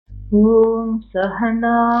ॐ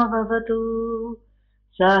सहना भवतु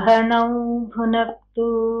सहनौ भुनक्तु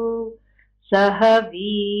सह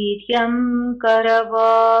वीर्यं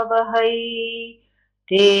करवावहै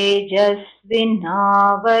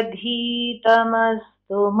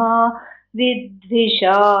तेजस्विनावधीतमस्तु मा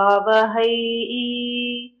विद्विषावहै।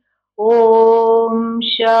 ॐ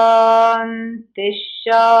शान्ति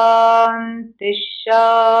शान्ति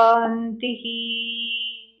शान्तिः।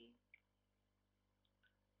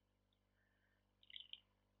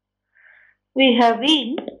 We have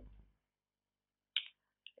been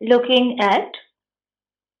looking at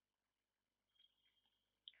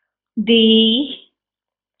the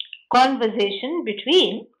conversation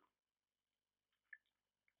between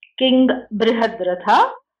King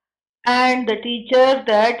Bṛhadratha and the teacher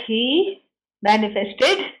that he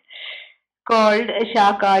manifested called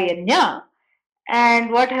Śākāyanya.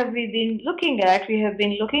 And what have we been looking at? We have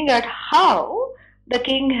been looking at how the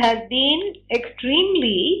king has been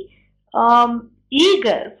extremely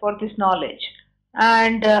eager for this knowledge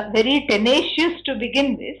and very tenacious to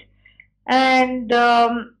begin with, and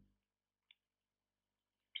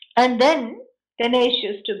then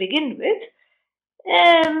tenacious to begin with.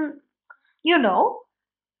 I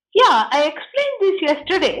explained this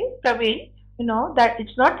yesterday, Praveen. That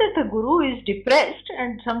it's not that the guru is depressed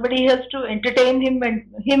and somebody has to entertain him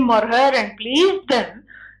or her and please them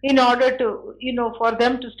in order to, for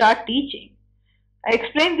them to start teaching. I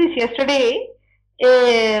explained this yesterday,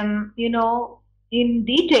 in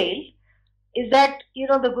detail, is that,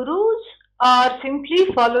 the gurus are simply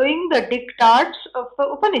following the diktats of the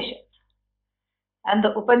Upanishad. And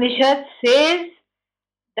the Upanishad says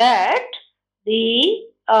that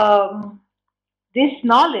this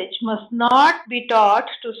knowledge must not be taught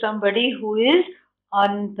to somebody who is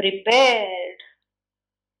unprepared.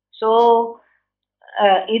 So,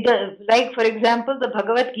 either, like for example, the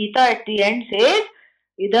Bhagavad Gita at the end says,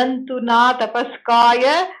 Idantu na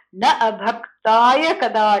tapaskaya na abhaktaya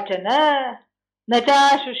kadachana na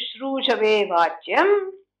cha shushrūshave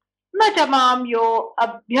vāchyam na cha mam yo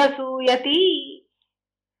abhyasuyati.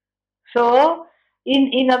 So,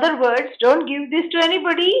 in other words, don't give this to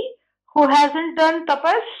anybody who hasn't done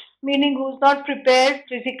tapas, meaning who's not prepared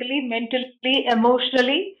physically, mentally,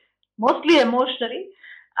 emotionally, mostly emotionally,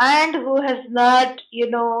 and who has not,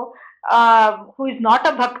 who is not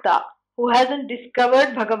a bhakta, who hasn't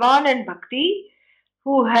discovered Bhagavan and Bhakti,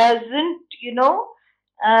 who hasn't,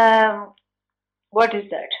 what is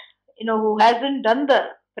that? Who hasn't done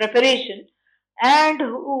the preparation, and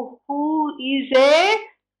who is a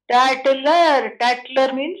tattler.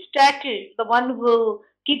 Tattler means tattle, the one who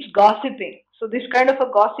keeps gossiping. So this kind of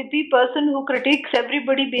a gossipy person who critiques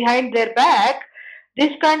everybody behind their back,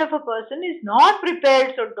 this kind of a person is not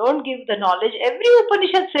prepared, so don't give the knowledge. Every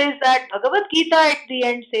Upanishad says that, Bhagavad Gita at the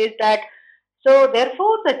end says that. So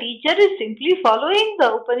therefore the teacher is simply following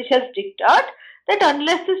the Upanishad's diktat that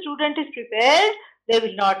unless the student is prepared, they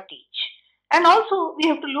will not teach. And also we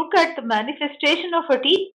have to look at the manifestation of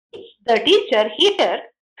the teacher here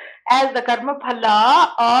as the karma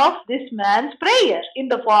phala of this man's prayer in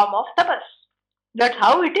the form of tapas. That's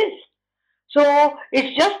how it is. So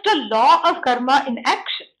it's just a law of karma in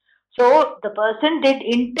action. So the person did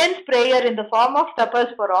intense prayer in the form of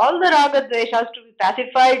tapas for all the raga dveshas to be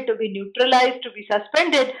pacified, to be neutralized, to be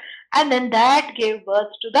suspended, and then that gave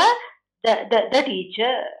birth to the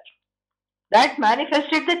teacher. That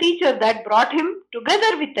manifested the teacher, that brought him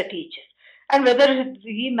together with the teacher. And whether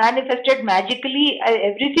he manifested magically,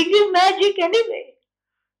 everything is magic anyway.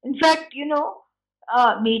 In fact,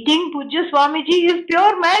 meeting Pujya Swamiji is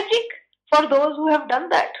pure magic for those who have done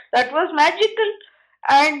that. That was magical.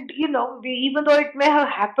 And, even though it may have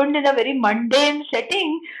happened in a very mundane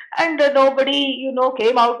setting and nobody,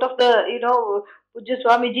 came out of the, Pujya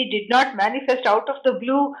Swamiji did not manifest out of the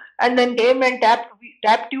blue and then came and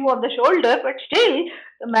tapped you on the shoulder, but still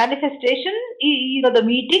the manifestation, the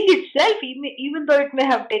meeting itself, even though it may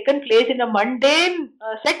have taken place in a mundane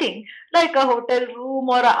setting, like a hotel room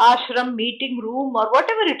or a ashram meeting room or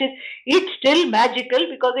whatever it is, it's still magical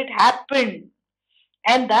because it happened.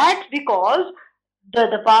 And that's because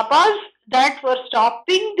the papas that were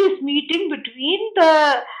stopping this meeting between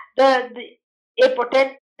a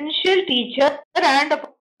potential teacher and a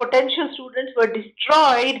potential students were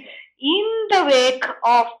destroyed in the wake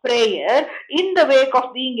of prayer, in the wake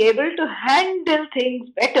of being able to handle things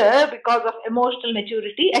better because of emotional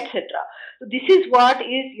maturity, etc. So this is what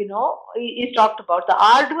is talked about. The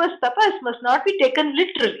arduous tapas must not be taken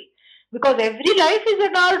literally, because every life is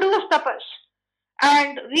an arduous tapas.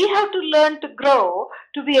 And we have to learn to grow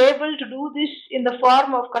to be able to do this in the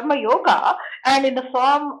form of karma yoga and in the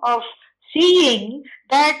form of seeing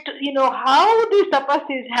that, how this tapas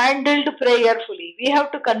is handled prayerfully. We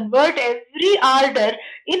have to convert every ardor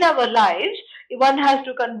in our lives, one has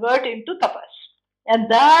to convert into tapas. And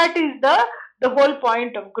that is the whole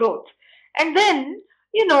point of growth. And then,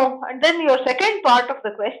 and then your second part of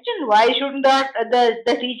the question, why shouldn't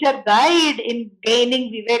the teacher guide in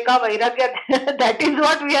gaining viveka, vairāgya? That is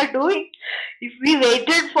what we are doing. If we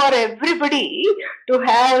waited for everybody to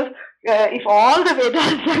have, if all the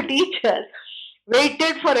Vedanta teachers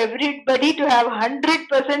waited for everybody to have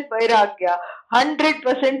 100% vairāgya,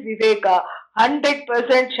 100% viveka,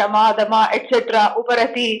 100% shamadama, etc.,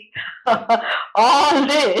 uparati, all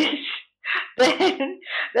this,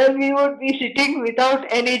 then we would be sitting without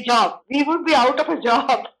any job. We would be out of a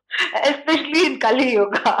job, especially in Kali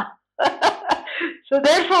Yuga. So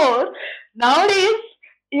therefore, nowadays,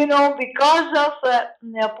 because of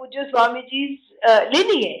Pujya Swamiji's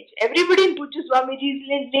lineage, everybody in Pujya Swamiji's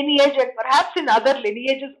lineage and perhaps in other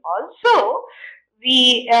lineages also,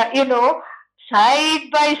 we, side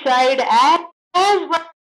by side, as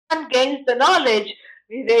one gains the knowledge,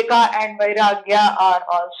 viveka and vairāgya are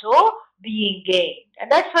also being gained.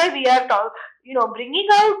 And that's why we are bringing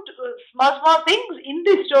out small things in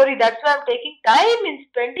this story. That's why I'm taking time in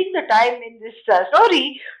spending the time in this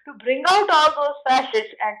story to bring out all those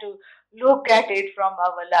facets and to look at it from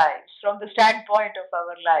our lives, from the standpoint of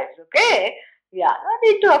our lives. Okay? Yeah, no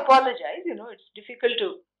need to apologize. It's difficult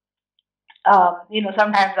to,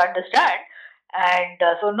 sometimes understand. And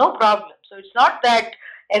so no problem. So it's not that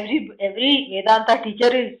every Vedanta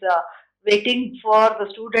teacher is waiting for the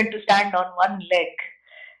student to stand on one leg,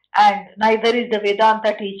 and neither is the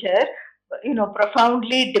Vedanta teacher,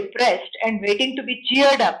 profoundly depressed and waiting to be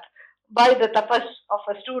cheered up by the tapas of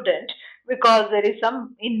a student because there is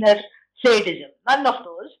some inner sadism. None of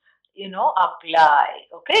those, apply.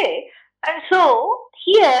 Okay, and so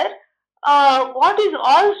here, what is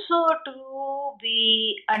also to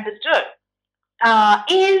be understood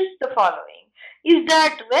is the following: is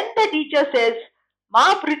that when the teacher says,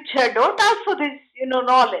 "Ma pricha," don't ask for this,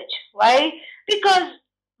 knowledge. Why? Because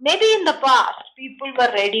maybe in the past people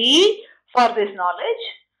were ready for this knowledge,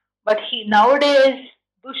 but nowadays,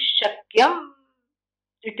 dushakyam,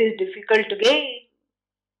 it is difficult to gain.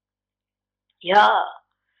 Yeah,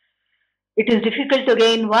 it is difficult to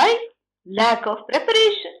gain. Why? Lack of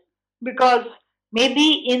preparation. Because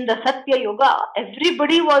maybe in the Satya Yuga,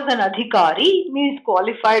 everybody was an adhikari, means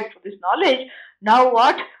qualified for this knowledge. Now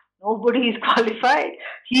what? Nobody is qualified.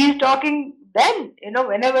 He is talking then,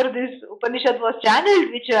 whenever this Upanishad was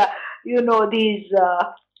channeled, which, these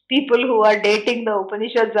people who are dating the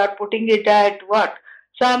Upanishads are putting it at what?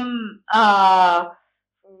 Some,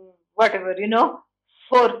 whatever,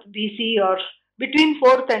 4th BC or between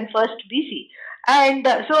 4th and 1st BC. And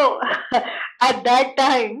so at that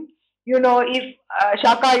time, if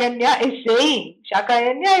Śākāyanya is saying,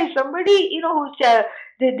 Śākāyanya is somebody, who's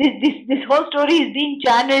this whole story is being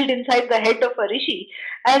channeled inside the head of a rishi,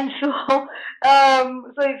 and so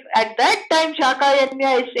so if at that time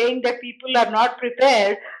Śākāyanya is saying that people are not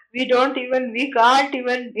prepared, we can't even, we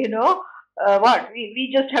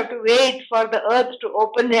just have to wait for the earth to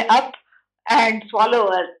open up and swallow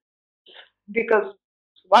us, because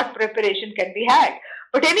what preparation can be had?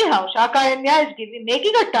 But anyhow, Śākāyanya is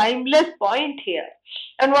making a timeless point here.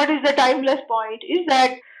 And what is the timeless point? Is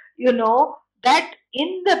that, that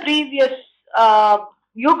in the previous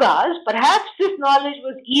yugas, perhaps this knowledge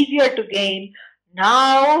was easier to gain.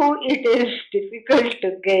 Now it is difficult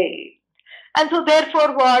to gain. And so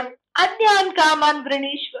therefore what? Anyan kaman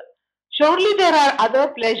vrinishva. Surely there are other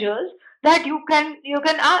pleasures that you can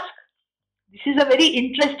ask. This is a very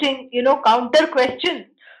interesting, counter question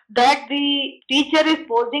that the teacher is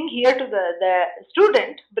posing here to the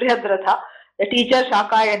student, Bṛhadratha. The teacher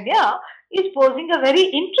Śākāyanya is posing a very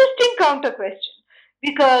interesting counter question,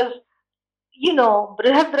 because,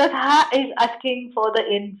 Bṛhadratha is asking for the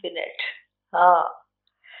infinite.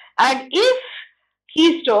 And if he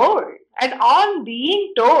is told, and on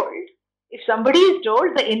being told, if somebody is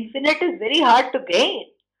told the infinite is very hard to gain,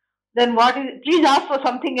 then please ask for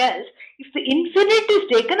something else. If the infinite is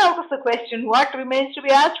taken out of the question, what remains to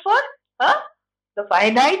be asked for? The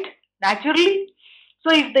finite, naturally.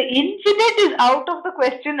 So if the infinite is out of the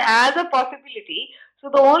question as a possibility, so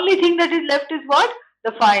the only thing that is left is what?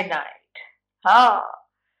 The finite.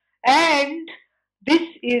 And this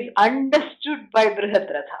is understood by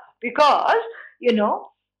Bṛhadratha, because,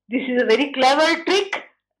 this is a very clever trick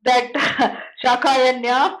that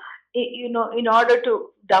Śākāyanya, in order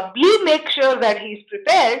to doubly make sure that he is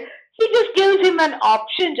prepared, he just gives him an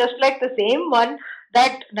option, just like the same one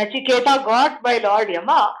that Nachiketa got by Lord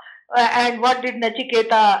Yama. And what did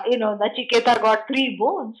Nachiketa, Nachiketa got 3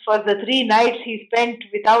 boons for the 3 nights he spent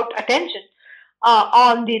without attention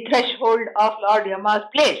on the threshold of Lord Yama's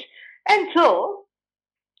place. And so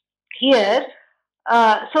here,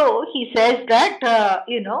 so he says that,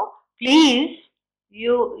 please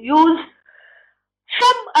you use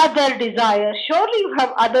some other desire. Surely you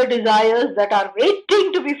have other desires that are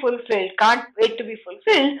waiting to be fulfilled, can't wait to be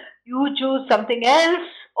fulfilled. You choose something else,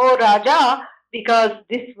 O Raja, because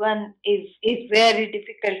this one is very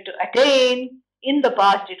difficult to attain. In the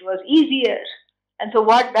past it was easier. And so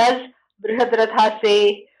what does Bṛhadratha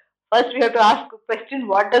say? First we have to ask a question,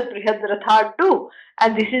 what does Bṛhadratha do?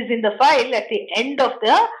 And this is in the file at the end of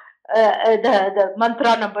the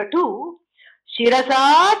mantra number 2.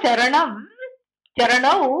 Shirasa charanam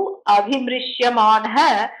चरणौ अभिमृश्यमानः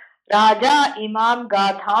राजा imam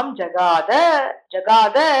gatham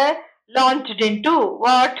jagada launched into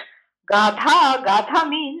what? Gatha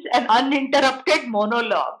means an uninterrupted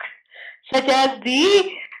monologue, such as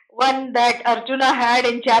the one that Arjuna had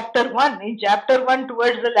in chapter 1. In chapter 1,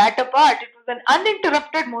 towards the latter part, it was an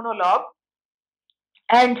uninterrupted monologue.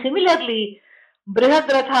 And similarly,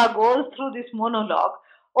 Bṛhadratha goes through this monologue.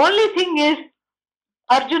 Only thing is,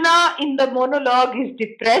 Arjuna in the monologue is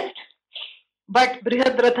depressed, but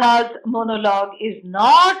Bṛhadratha's monologue is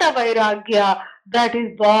not a vairāgya that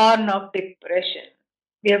is born of depression.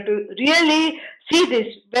 We have to really see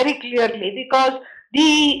this very clearly, because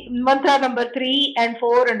the mantra number 3 and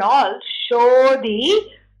 4 and all show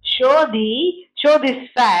this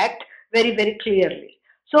fact very, very clearly.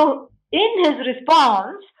 So in his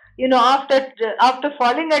response, after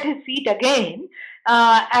falling at his feet again,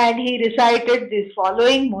 and he recited this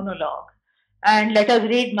following monologue. And let us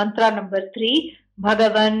read mantra number 3.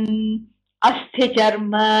 Bhagavan asthi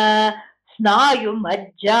charma snayu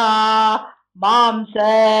majja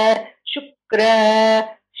mamsa shukra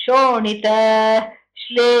shonita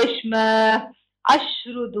shleshma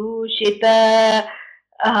ashrudushita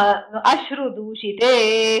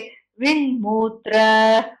ashrudushite vinmutra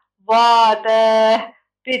vata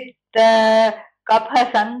pitta kapha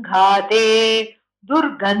sanghate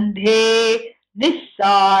दुर्गंधे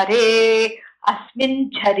निस्सारे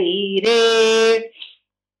अस्मिन् शरीरे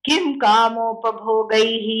किं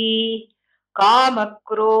कामोपभोगैः काम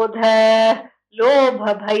क्रोध लोभ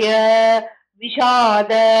भय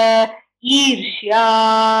विषाद ईर्ष्या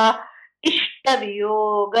इष्ट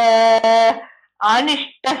वियोग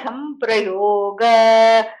अनिष्ट संप्रयोग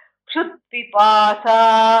क्षुत् पिपासा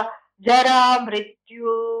जरा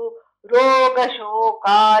मृत्यु रोग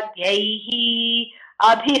शोकाद्यैः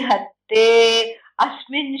अभिहत्ते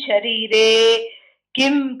अस्मिन् शरीरे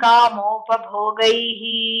किं कामोपभोगैः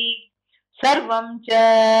सर्वं च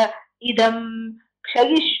इदं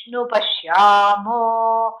क्षयिष्णु पश्यामो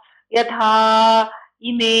यथा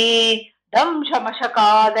इमे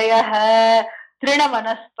दंशमशकादयः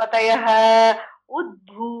तृणवनस्पतयः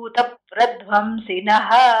उद्भूत प्रध्वंसिनः.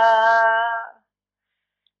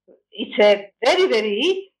 It's a very,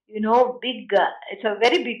 very big, it's a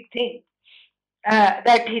very big thing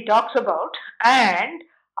that he talks about. And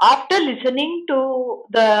after listening to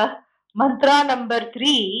the mantra number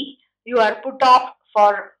 3, you are put off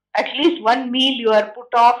for at least one meal, you are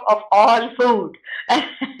put off of all food.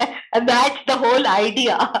 And that's the whole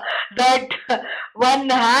idea, that one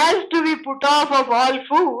has to be put off of all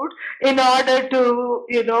food in order to,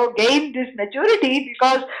 gain this maturity,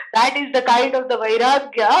 because that is the kind of the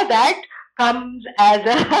vairāgya that comes as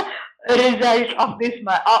a result of this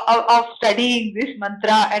of studying this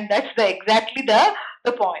mantra, and that's exactly the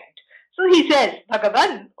point. So he says,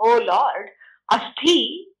 Bhagavan, O Lord,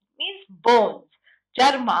 asthi means bones,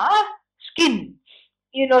 charma, skin.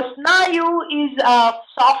 Snayu is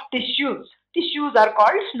soft tissues. Tissues are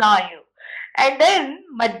called snayu. And then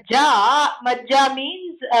majja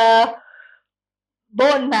means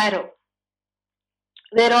bone marrow,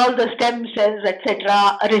 where all the stem cells,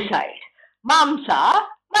 etc. reside. Mamsa,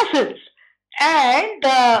 muscles. And,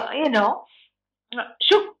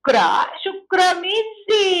 Shukra means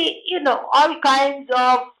all kinds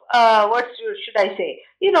of, what should I say,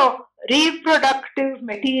 reproductive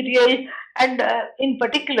material, and in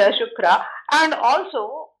particular Shukra. And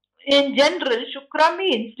also, in general, Shukra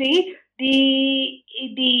means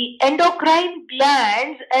the endocrine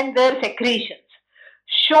glands and their secretions.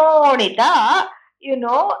 Shonita,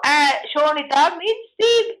 Shonita means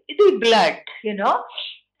the blood,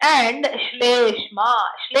 and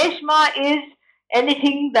Shleshma is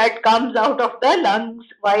anything that comes out of the lungs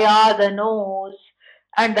via the nose,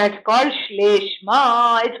 and that's called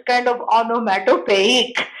Shleshma. It's kind of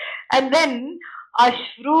onomatopoeic. And then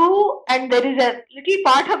Ashru, and there is a little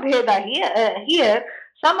Patha Bheda here.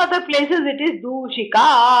 Some other places it is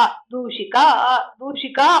dushika, dushika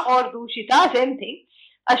or dushita, same thing.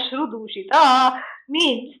 Ashru dushita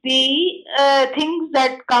means the things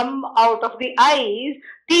that come out of the eyes,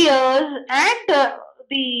 tears, and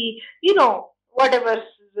the, whatever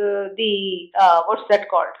what's that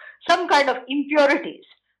called? Some kind of impurities.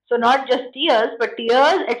 So not just tears, but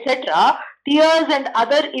tears, etc. Tears and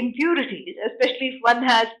other impurities, especially if one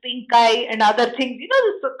has pink eye and other things,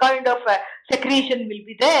 this kind of secretion will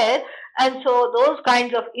be there. And so those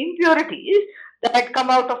kinds of impurities that come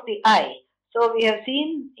out of the eye. So we have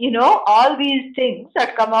seen, all these things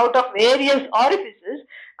that come out of various orifices,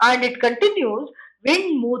 and it continues,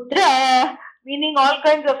 wind mutra, meaning all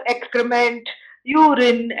kinds of excrement,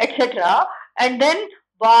 urine, etc. And then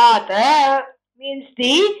vata means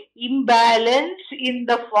the imbalance in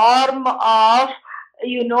the form of,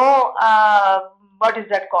 what is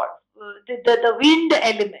that called? The wind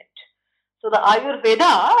element. So the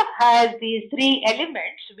Ayurveda has these three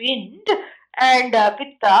elements, wind and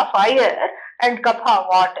pitta, fire, and kapha,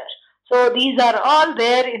 water. So these are all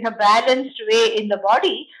there in a balanced way in the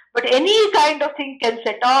body, but any kind of thing can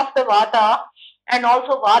set off the vata, and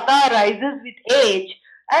also vata rises with age.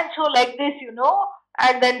 And so like this,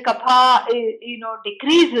 and then kapha,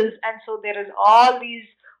 decreases, and so there is all these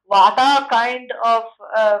vata kind of,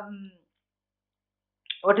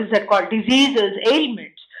 what is that called? Diseases,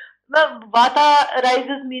 ailments. Well, vata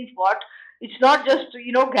rises means what? It's not just,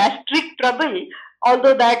 gastric trouble,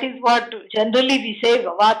 although that is what generally we say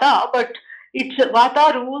vata, but it's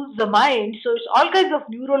vata rules the mind. So it's all kinds of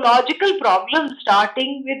neurological problems,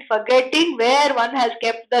 starting with forgetting where one has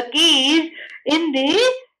kept the keys in the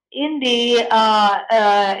in the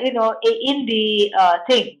in the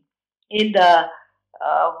thing, in the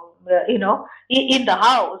uh, in the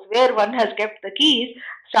house where one has kept the keys.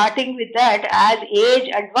 Starting with that, as age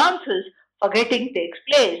advances, forgetting takes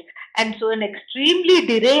place. And so an extremely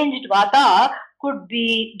deranged vata could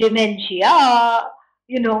be dementia,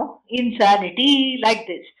 insanity, like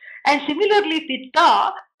this. And similarly,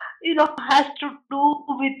 pitta, has to do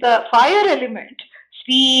with the fire element,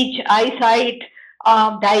 speech, eyesight,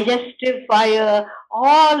 digestive fire,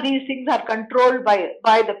 all these things are controlled by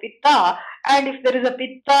the pitta. And if there is a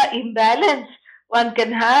pitta imbalance, one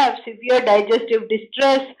can have severe digestive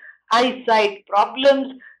distress, eyesight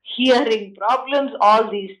problems, hearing problems, all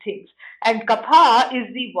these things. And kapha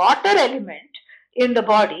is the water element in the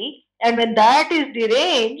body, and when that is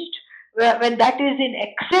deranged, when that is in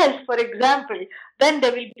excess, for example, then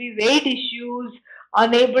there will be weight issues,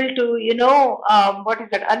 unable to, what is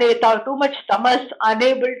that, unable, too much stomach,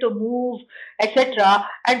 unable to move, etc.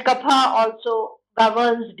 And kapha also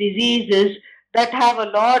governs diseases that have a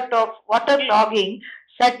lot of waterlogging,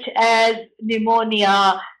 such as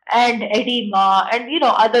pneumonia and edema and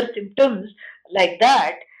other symptoms like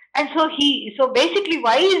that. And so basically,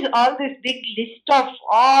 why is all this big list of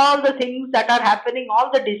all the things that are happening,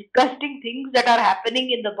 all the disgusting things that are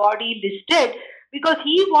happening in the body listed? Because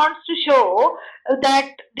he wants to show that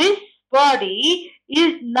this body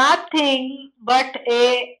is nothing but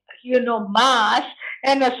a, mass,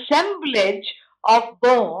 an assemblage of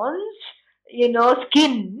bones,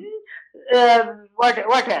 skin, what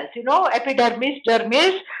else? Epidermis,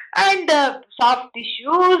 dermis, and soft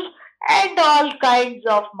tissues, and all kinds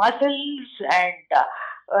of muscles, and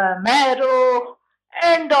marrow,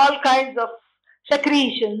 and all kinds of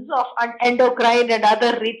secretions of endocrine and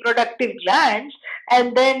other reproductive glands,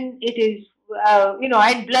 and then it is,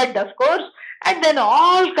 and blood, of course, and then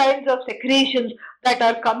all kinds of secretions that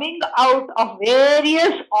are coming out of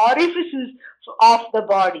various orifices of the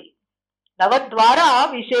body.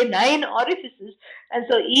 Navadvara, we say 9 orifices, and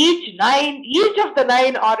so each of the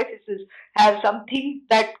 9 orifices have something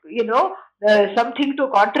that, something to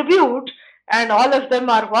contribute, and all of them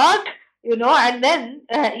are what? And then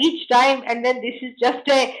each time, and then this is just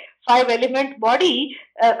a 5 element body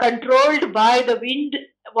controlled by the wind,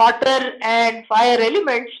 water, and fire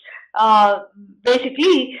elements, uh,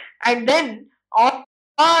 basically, and then all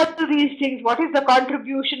these things, what is the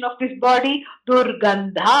contribution of this body?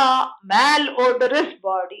 Durgandha, malodorous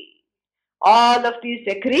body. All of these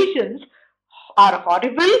secretions are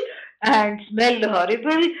horrible and smell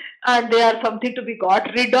horrible, and they are something to be got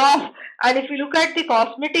rid of. And if you look at the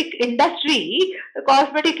cosmetic industry,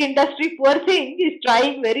 poor thing, is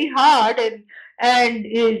trying very hard, and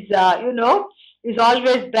is, is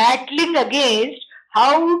always battling against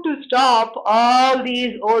how to stop all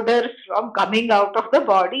these odors from coming out of the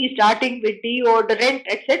body, starting with deodorant,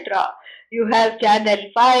 etc. You have Channel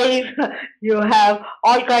 5, you have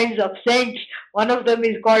all kinds of scents. One of them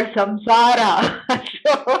is called Samsara.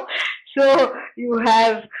 so, so you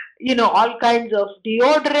have, all kinds of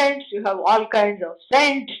deodorants, you have all kinds of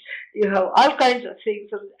scents, you have all kinds of things.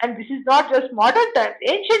 And this is not just modern times,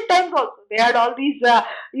 ancient times also. They had all these,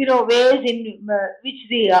 ways in which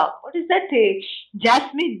the, what is that,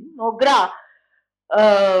 jasmine, mogra,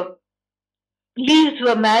 uh, leaves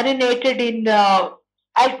were marinated in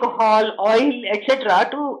alcohol, oil, etc.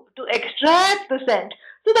 to extract the scent,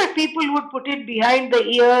 so that people would put it behind the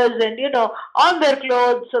ears and on their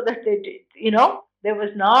clothes, so that there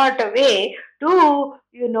was not a way to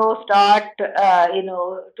start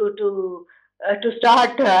to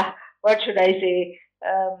start what should I say,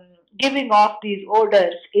 giving off these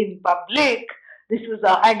odors in public. This was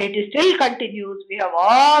and it is still continues. We have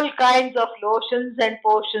all kinds of lotions and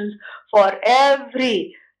potions for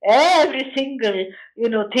every single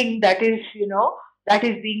thing that is that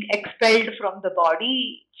is being expelled from the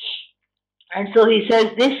body. And so he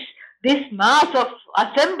says this mass of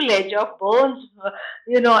assemblage of bones,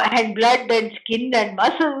 and blood and skin and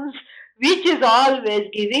muscles, which is always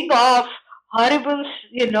giving off horrible,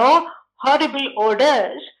 horrible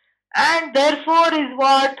odors, and therefore is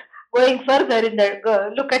what, going further in the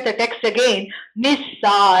look at the text again,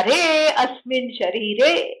 nissare asmin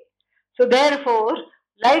sharire. So therefore,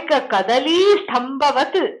 like a kadali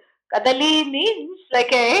sthambavat, kadali means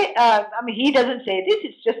like a, he doesn't say this,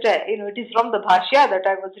 it's just a, it is from the Bhashya that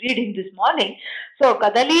I was reading this morning. So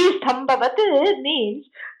kadali sthambavat means,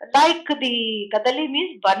 like the kadali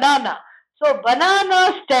means banana. So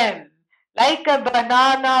banana stem, like a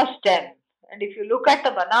banana stem. And if you look at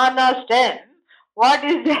the banana stem, what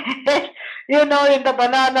is there, in the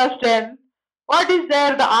banana stem? What is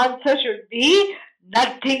there? The answer should be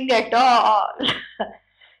nothing at all.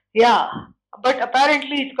 Yeah, but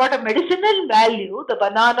apparently it's got a medicinal value. The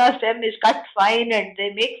banana stem is cut fine and they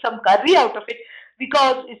make some curry out of it,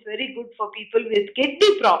 because it's very good for people with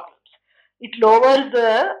kidney problems. It's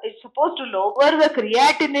supposed to lower the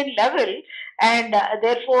creatinine level, and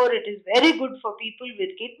therefore it is very good for people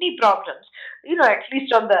with kidney problems, at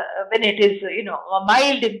least on the, when it is, a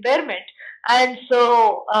mild impairment. And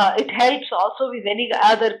so it helps also with any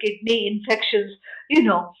other kidney infections,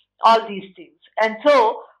 all these things. And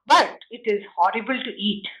so, but it is horrible to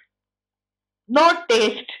eat. No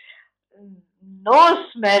taste, no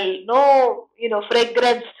smell, no,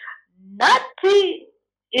 fragrance, nothing.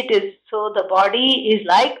 It is so the body is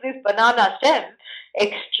like this banana stem,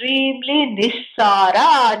 extremely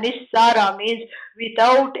nissara. Nissara means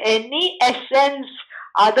without any essence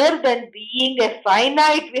other than being a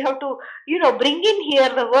finite. We have to, bring in here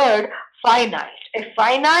the word finite. A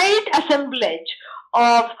finite assemblage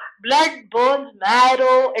of blood, bones,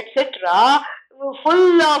 marrow, etc.,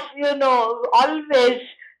 full of, always,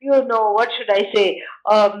 what should I say,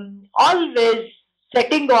 always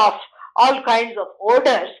setting off all kinds of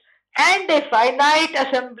odors, and a finite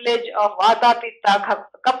assemblage of vata, pitta,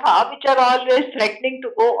 kapha, which are always threatening to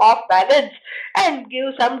go off balance and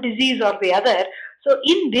give some disease or the other. So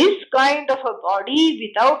in this kind of a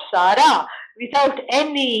body without sara, without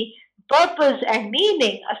any purpose and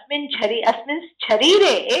meaning, asmin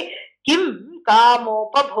charire kim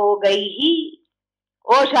kamopabhogaihi.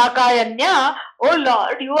 O Śākāyanya, O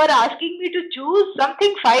Lord, you are asking me to choose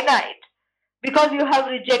something finite, because you have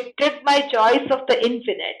rejected my choice of the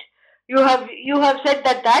infinite. You have said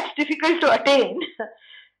that that's difficult to attain.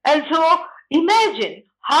 And so imagine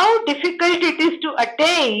how difficult it is to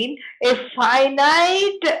attain a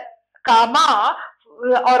finite kama,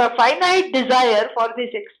 or a finite desire for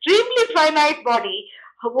this extremely finite body.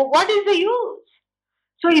 What is the use?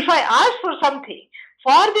 So if I ask for something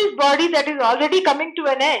for this body that is already coming to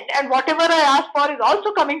an end, and whatever I ask for is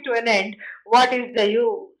also coming to an end, what is the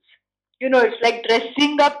use? It's like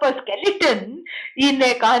dressing up a skeleton in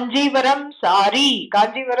a Kanjivaram sari.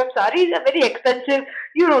 Kanjivaram sari is a very expensive,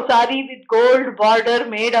 sari with gold border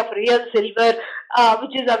made of real silver,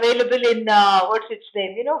 which is available in, what's its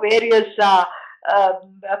name, various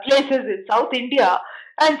places in South India.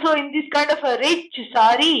 And so in this kind of a rich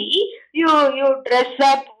sari, you dress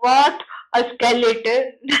up what? A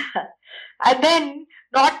skeleton. And then,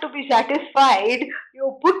 not to be satisfied,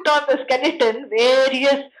 you put on the skeleton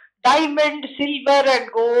various diamond, silver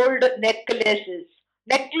and gold necklaces.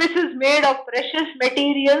 Necklaces made of precious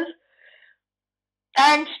materials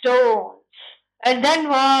and stones. And then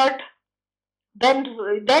what?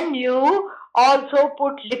 Then you also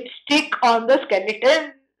put lipstick on the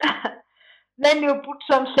skeleton. Then you put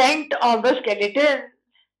some scent on the skeleton.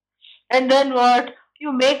 And then what?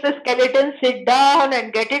 You make the skeleton sit down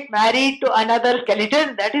and get it married to another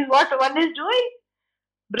skeleton. That is what one is doing,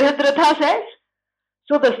 Bṛhadratha says.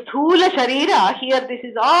 So the sthula sharira here, this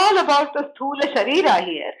is all about the sthula sharira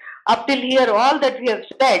here. Up till here, all that we have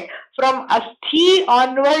said, from asthi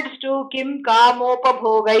onwards to kim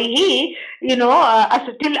kamopabhogaihi, till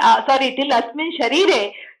asmin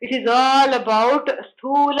sharire, it is all about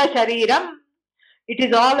sthula shariram. It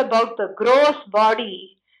is all about the gross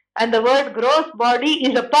body. And the word gross body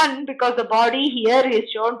is a pun because the body here is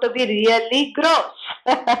shown to be really gross.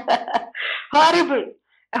 Horrible.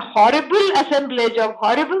 A horrible assemblage of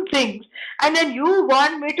horrible things. And then you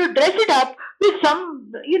want me to dress it up with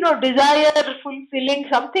some, desire fulfilling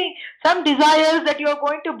something, some desires that you are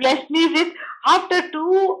going to bless me with after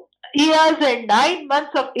 2 years and 9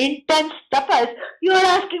 months of intense tapas. You are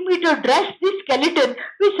asking me to dress this skeleton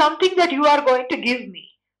with something that you are going to give me.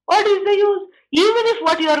 What is the use? Even if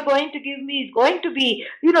what you are going to give me is going to be,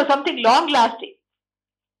 something long lasting.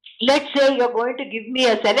 Let's say you're going to give me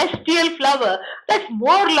a celestial flower that's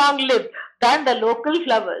more long lived than the local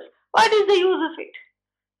flowers. What is the use of it?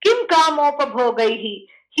 Kim kamopabhogaihi.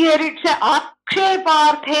 Here it's a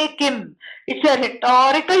aksheparthe kim. It's a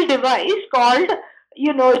rhetorical device called,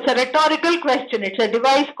 it's a rhetorical question. It's a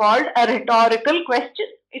device called a rhetorical question.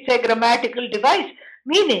 It's a grammatical device.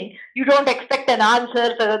 Meaning, you don't expect an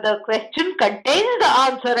answer, so the question contains the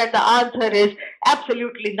answer and the answer is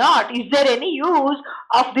absolutely not. Is there any use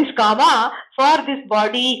of this kama for this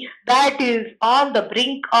body that is on the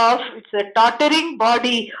brink of, it's a tottering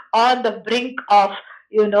body on the brink of,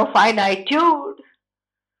 finitude?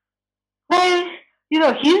 Well,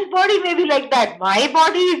 his body may be like that. My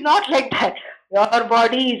body is not like that. Your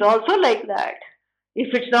body is also like that.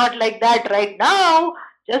 If it's not like that right now,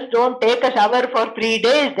 just don't take a shower for 3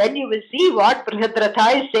 days, then you will see what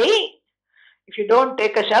Bṛhadratha is saying. If you don't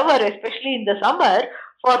take a shower, especially in the summer,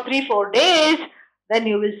 for 3-4 days, then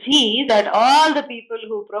you will see that all the people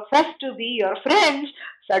who profess to be your friends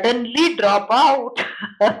suddenly drop out.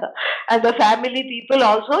 And the family people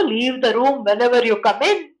also leave the room whenever you come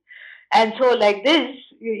in. And so like this,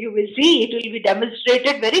 you will see, it will be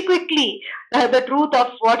demonstrated very quickly, the truth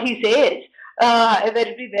of what he says.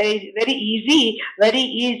 Very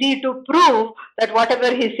easy to prove that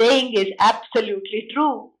whatever he's saying is absolutely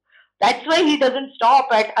true. That's why he doesn't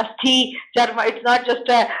stop at asthi, charma. It's not just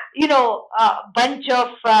a bunch of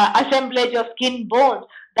assemblage of skin bones.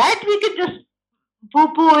 That we could just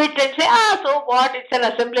poo-poo it and say, so what? It's an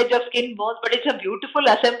assemblage of skin bones, but it's a beautiful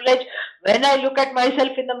assemblage. When I look at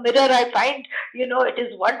myself in the mirror, I find, it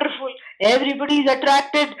is wonderful. Everybody is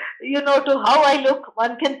attracted, to how I look.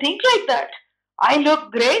 One can think like that. I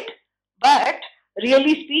look great, but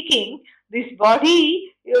really speaking, this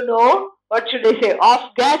body, what should I say,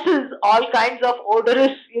 off gases, all kinds of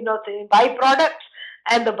odorous, byproducts.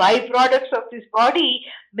 And the byproducts of this body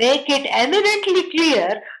make it eminently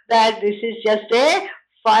clear that this is just a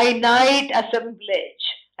finite assemblage.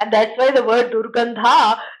 And that's why the word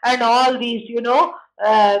durgandha and all these,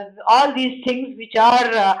 all these things which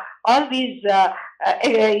are, all these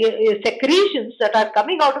secretions that are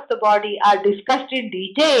coming out of the body are discussed in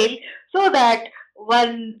detail so that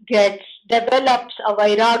one develops a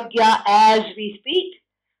vairāgya as we speak.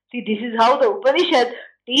 See, this is how the Upanishad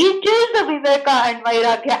teaches the viveka and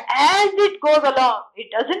vairāgya as it goes along.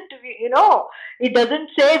 It doesn't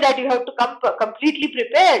say that you have to come completely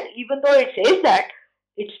prepared. Even though it says that,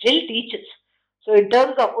 it still teaches. So in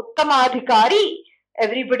terms of uttamadhikari,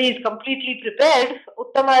 everybody is completely prepared.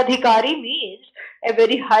 Uttamadhikari means a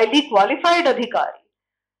very highly qualified adhikari.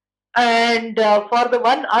 And for the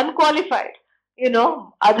one unqualified,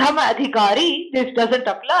 adhama adhikari, this doesn't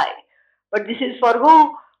apply. But this is for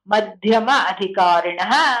who? Madhyama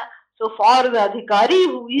adhikarinaha. So for the adhikari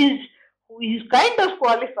who is kind of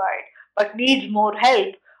qualified but needs more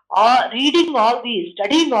help, or reading all these,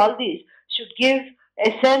 studying all these should give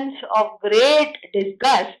a sense of great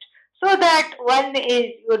disgust, so that one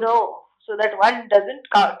is, so that one doesn't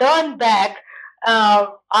turn back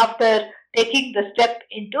after taking the step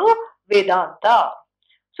into Vedanta.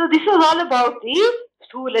 So this was all about the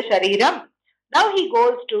Sthula Shariram. Now he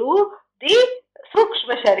goes to the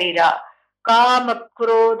Sukshma Sharira. Kama,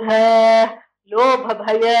 Krodha, Lobha,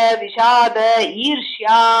 Bhaya, Vishada,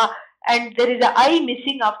 Irshya, and there is an I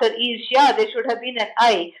missing after Irshya. There should have been an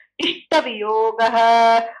I. Ishta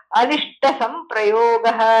Viyogaha, Alishta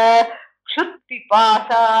Samprayogaha, Kshut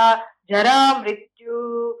Pipasa, Jara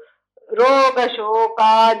Mrityu, Roga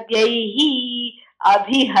Shokadhyaihi,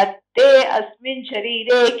 Abhihatte Asmin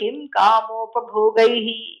Sharire Kim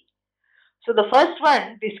Kamopabhogaihi. So the first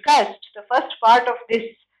one discussed, the first part of this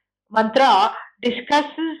mantra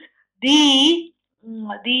discusses the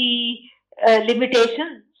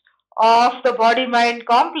limitations of the body-mind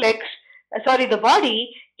complex, the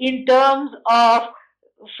body, in terms of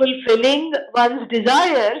fulfilling one's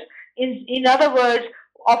desires. In other words,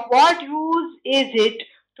 of what use is it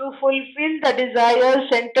to fulfill the desires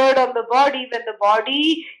centered on the body when the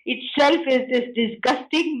body itself is this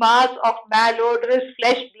disgusting mass of malodorous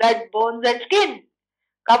flesh, blood, bones, and skin,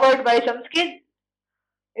 covered by some skin?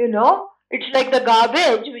 It's like the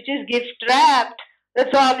garbage which is gift wrapped.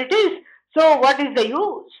 That's all it is. So what is the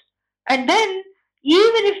use? And then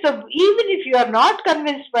even if you are not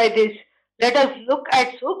convinced by this, let us look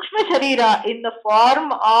at Sukshma Sharira in the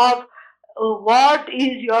form of what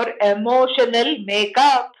is your emotional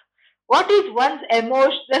makeup. What is one's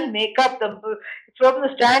emotional makeup? From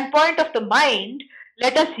the standpoint of the mind,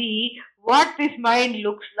 let us see what this mind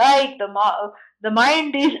looks like. The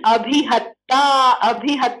mind is abhihatta.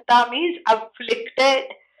 Abhihatta means afflicted.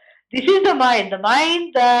 This is the mind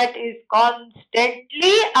that is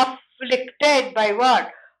constantly afflicted by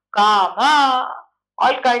what? Kama,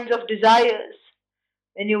 all kinds of desires.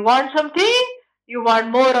 When you want something, you want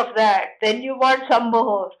more of that. Then you want some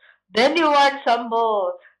more. Then you want some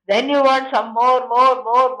more. Then you want some more.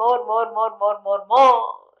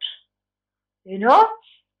 You know?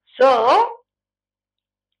 So,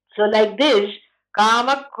 like this,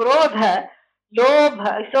 kama, krodha,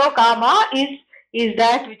 lobha. So kama is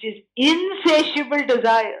that which is insatiable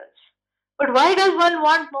desires. But why does one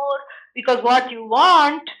want more? Because what you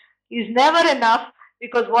want is never enough.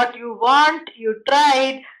 Because what you want, you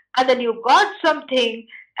tried, and then you got something,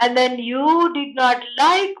 and then you did not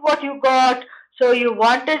like what you got, so you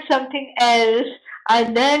wanted something else,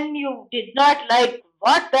 and then you did not like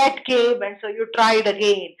what that came, and so you tried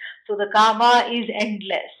again. So the karma is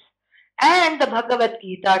endless. And the Bhagavad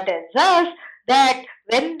Gita tells us that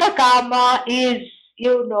when the karma is,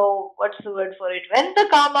 what's the word for it? When the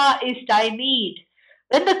karma is stymied,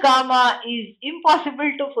 when the karma is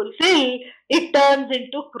impossible to fulfill, it turns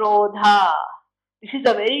into krodha. This is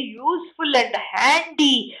a very useful and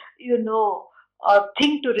handy,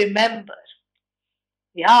 thing to remember.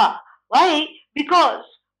 Yeah. Why? Because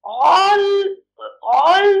all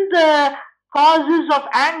the causes of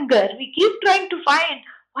anger, we keep trying to find,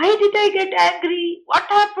 why did I get angry? What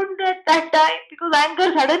happened at that time? Because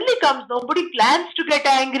anger suddenly comes. Nobody plans to get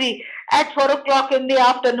angry at 4 o'clock in the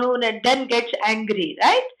afternoon and then gets angry,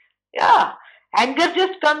 right? Yeah. Anger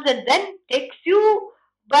just comes and then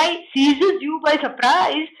seizes you by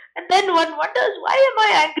surprise, and then one wonders, why am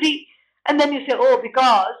I angry? And then you say, oh,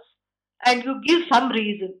 because, and you give some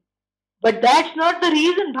reason. But that's not the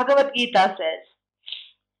reason, Bhagavad Gita says.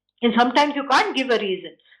 And sometimes you can't give a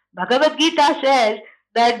reason. Bhagavad Gita says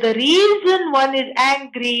that the reason one is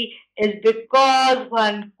angry is because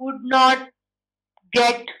one could not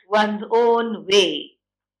get one's own way.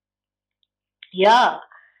 Yeah,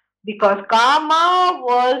 because karma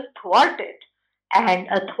was thwarted. And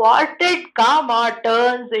a thwarted karma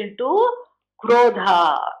turns into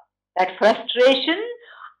krodha. That frustration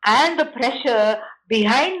and the pressure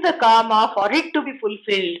behind the karma for it to be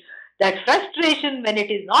fulfilled, that frustration when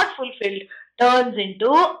it is not fulfilled turns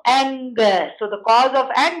into anger. So the cause of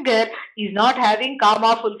anger is not having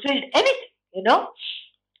karma fulfilled anything,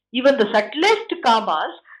 Even the subtlest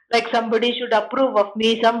karmas, like somebody should approve of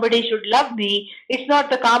me, somebody should love me, it's not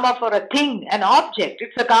the karma for a thing, an object.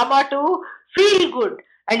 It's a karma to feel good.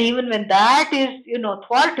 And even when that is,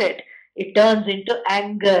 thwarted, it turns into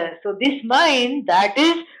anger. So this mind that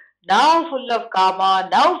is now full of karma,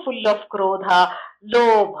 now full of krodha,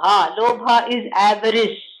 lobha. Lobha is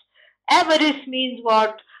avarice. Avarice means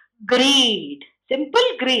what? Greed.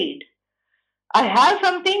 Simple greed. I have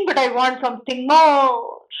something, but I want something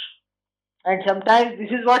more. And sometimes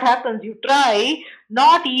this is what happens. You try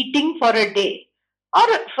not eating for a day. Or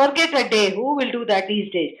forget a day. Who will do that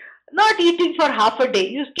these days? Not eating for half a day.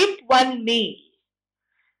 You skip one meal.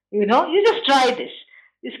 You just try this.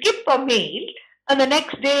 You skip a meal, and the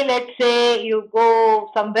next day, let's say you go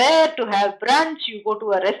somewhere to have brunch, you go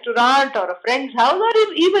to a restaurant or a friend's house,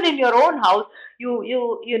 or even in your own house,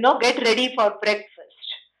 you get ready for breakfast.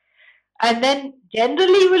 And then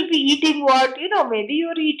generally you will be eating what, maybe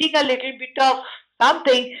you're eating a little bit of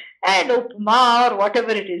something and upma or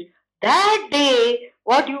whatever it is. That day,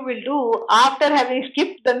 what you will do after having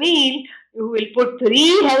skipped the meal, you will put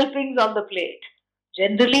 3 helpings on the plate.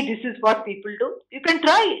 Generally, this is what people do. You can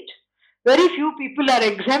try it. Very few people are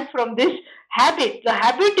exempt from this habit. The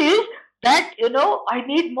habit is that, I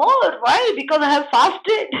need more. Why? Because I have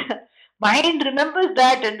fasted. Mind remembers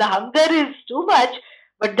that and the hunger is too much.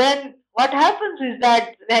 But then what happens is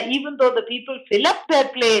that even though the people fill up their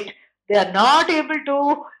plate, they are not able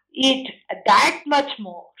to eat that much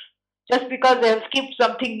more just because they have skipped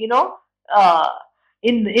something,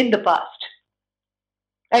 in the past.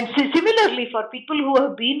 And similarly, for people who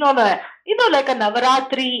have been on a, like a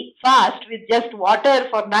Navaratri fast with just water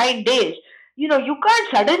for 9 days, you can't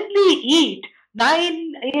suddenly eat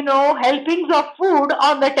nine, helpings of food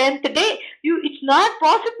on the 10th day. It's not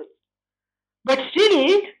possible. But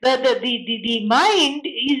still, the mind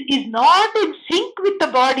is not in sync with the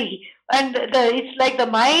body. And it's like the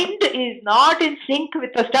mind is not in sync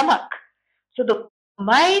with the stomach. So the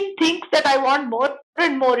mind thinks that I want more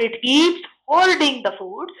and more. It keeps holding the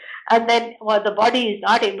food, and then the body is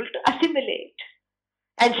not able to assimilate.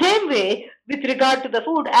 And same way, with regard to the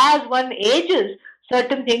food, as one ages,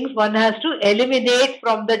 certain things one has to eliminate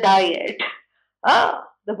from the diet.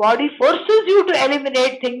 The body forces you to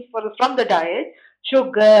eliminate things from the diet.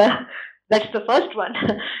 Sugar, that's the first one.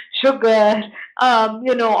 Sugar,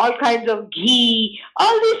 all kinds of ghee,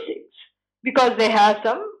 all these things, because they have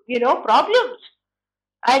some, problems.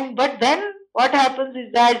 But then what happens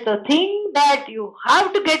is that the thing that you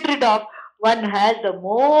have to get rid of, one has the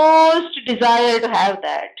most desire to have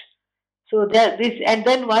that. So and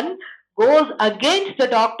then one goes against the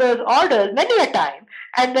doctor's orders many a time.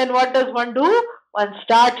 And then what does one do? One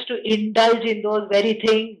starts to indulge in those very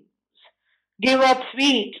things. Give up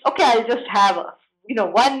sweets. Okay, I'll just have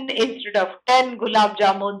one instead of 10 gulab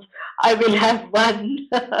jamuns. I will have one.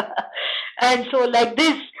 And so like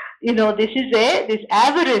this, this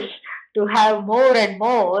avarice to have more and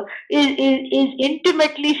more is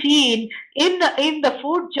intimately seen in the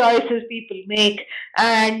food choices people make,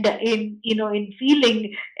 and in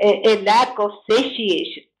feeling a lack of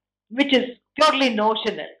satiation, which is purely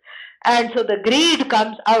notional. And so the greed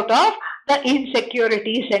comes out of the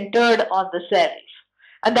insecurity centered on the self.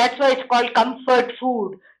 And that's why it's called comfort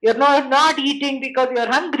food. You're not eating because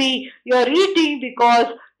you're hungry. You're eating because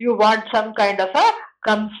you want some kind of a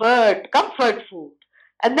comfort food.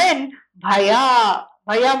 And then bhaya.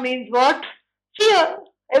 Bhaya means what? Fear.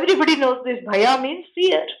 Everybody knows this. Bhaya means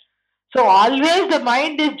fear. So always the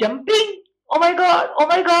mind is jumping. Oh my God,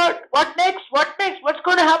 what next? What next? What's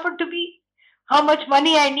going to happen to me? How much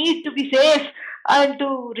money I need to be safe and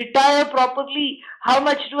to retire properly? How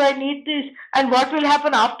much do I need this? And what will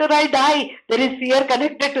happen after I die? There is fear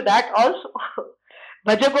connected to that also.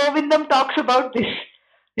 Bhaja Govindam talks about this,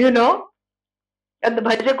 And the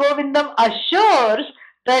Bhaja Govindam assures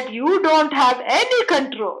that you don't have any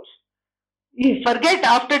control. You forget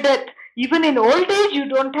after death. Even in old age, you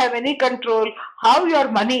don't have any control how your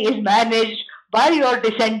money is managed by your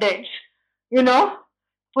descendants.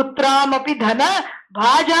 Putram api dhana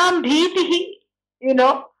bhajam bhitihi.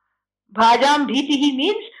 Bhajam bhitihi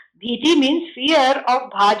means, bhiti means fear of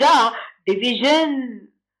bhaja, division.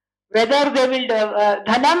 Whether they will,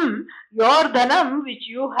 dhanam, your dhanam, which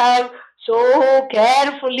you have so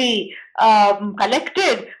carefully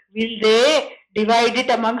collected, will they divide it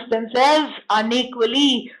amongst themselves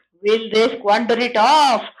unequally? Will they squander it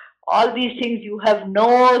off? All these things you have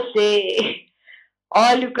no say.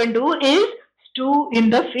 All you can do is stew in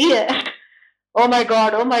the fear. Oh my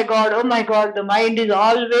God, the mind is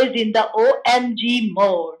always in the OMG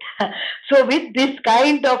mode. So with this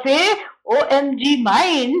kind of a OMG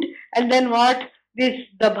mind, and then what? The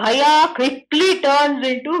bhaya quickly turns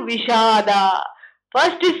into vishada.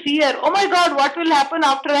 First is fear. Oh my God, what will happen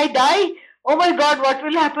after I die? Oh my God, what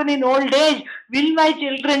will happen in old age? Will my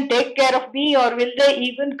children take care of me, or will they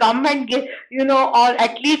even come and give, or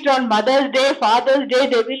at least on Mother's Day, Father's Day,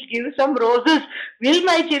 they will give some roses. Will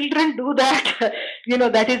my children do that?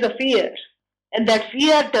 That is a fear. And that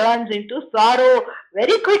fear turns into sorrow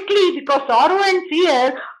very quickly, because sorrow and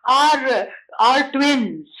fear are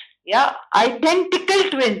twins. Yeah, identical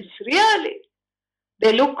twins, really.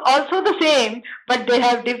 They look also the same, but they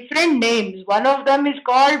have different names. One of them is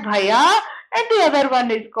called Bhaya, and the other one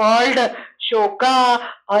is called Shoka,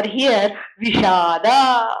 or here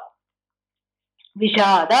Vishada.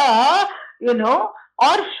 Vishada,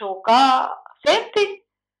 or Shoka, same thing.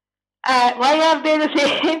 Why are they the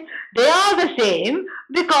same? They are the same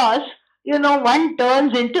because, one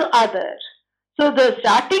turns into other. So the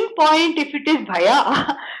starting point, if it is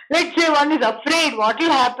Bhaya, let's say one is afraid what will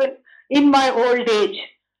happen in my old age.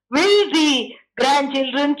 Will the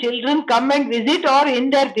children come and visit, or in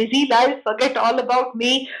their busy lives forget all about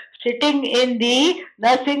me sitting in the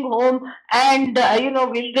nursing home? And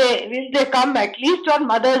will they come at least on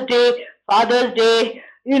Mother's Day, Father's Day,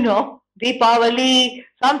 Deepavali,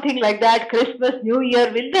 something like that, Christmas, New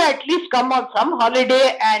Year? Will they at least come on some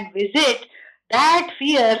holiday and visit? That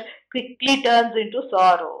fear quickly turns into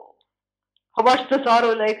sorrow. What's the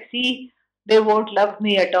sorrow like? See, They won't love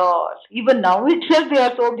me at all. Even now itself they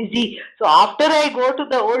are so busy. So after I go to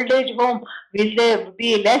the old age home, will they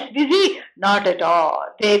be less busy? Not at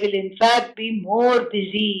all. They will in fact be more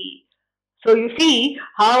busy. So you see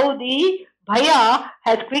how the bhaya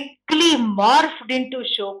has quickly morphed into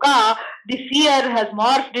shoka, the fear has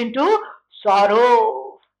morphed into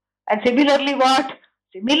sorrow. And similarly what?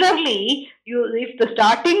 Similarly, if the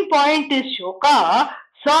starting point is shoka,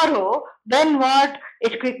 sorrow, then what?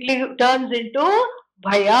 It quickly turns into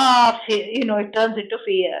bhaya, it turns into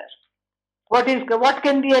fear. What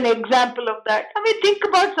can be an example of that? I mean, think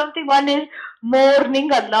about something. One is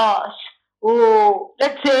mourning a loss. Oh,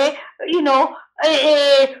 let's say, you know,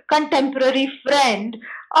 a contemporary friend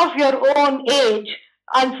of your own age,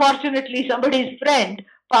 unfortunately somebody's friend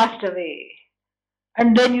passed away.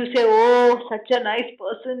 And then you say, oh, such a nice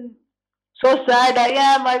person, so sad I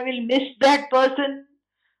am, I will miss that person.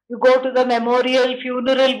 You go to the memorial,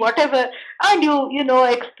 funeral, whatever, and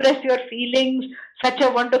express your feelings. Such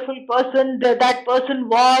a wonderful person that person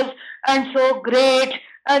was, and so great,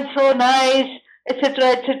 and so nice, etc.,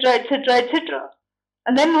 etc., etc., etc.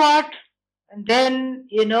 And then what? And then,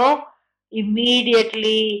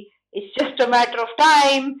 immediately, it's just a matter of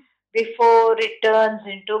time before it turns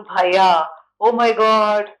into bhaya. Oh my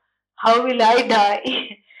God, how will I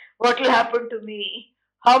die? What will happen to me?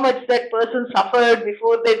 How much that person suffered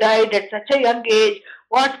before they died at such a young age?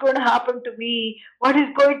 What's going to happen to me? What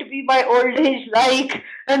is going to be my old age like?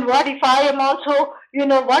 And what if I am also,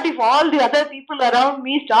 what if all the other people around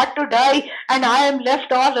me start to die and I am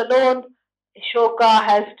left all alone? Shoka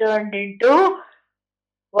has turned into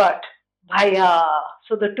what? Bhaya.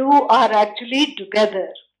 So the two are actually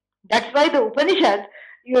together. That's why the Upanishad,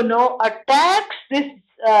 attacks this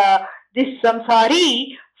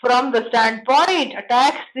samsari from the standpoint,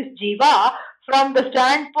 attacks this jiva from the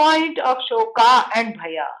standpoint of shoka and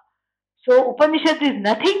bhaya. So Upanishad is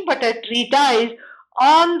nothing but a treatise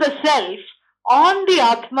on the self, on the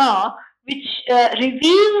Atma, which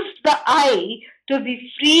reveals the I to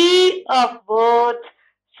be free of both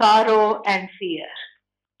sorrow and fear.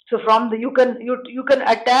 So from the you can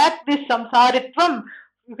attack this samsaritvam,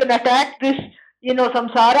 you can attack this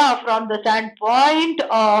samsara from the standpoint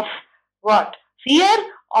of what? Fear,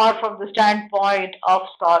 or from the standpoint of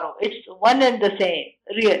sorrow. It's one and the same,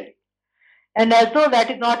 really. And as though that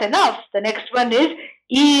is not enough, the next one is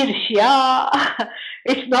irshya.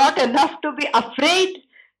 It's not enough to be afraid.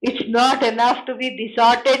 It's not enough to be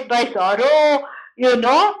besotted by sorrow,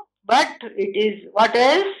 but it is what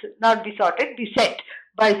else? Not besotted, beset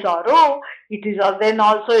by sorrow. It is then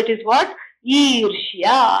also it is what?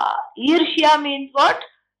 Irshya. Irshya means what?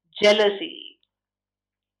 Jealousy.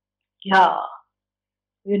 Yeah.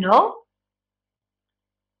 You know,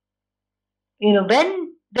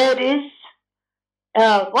 when there is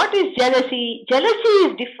what is jealousy? Jealousy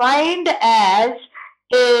is defined as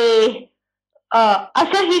a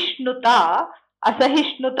asahishnuta.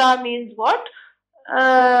 Asahishnuta means what?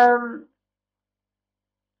 Um,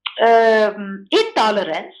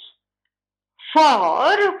 Intolerance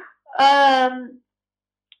for um,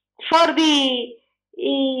 the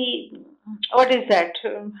what is that?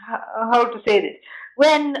 How to say this?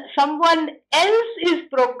 When someone else is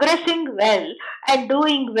progressing well and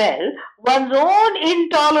doing well, one's own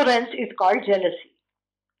intolerance is called jealousy.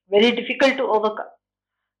 Very difficult to overcome.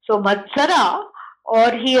 So Matsara,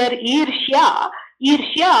 or here Irshya,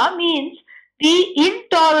 Irshya means the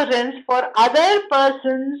intolerance for other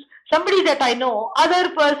persons, somebody that I know, other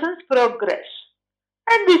person's progress.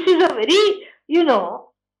 And this is a very,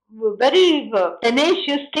 very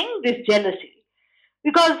tenacious thing, this jealousy.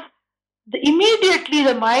 Because immediately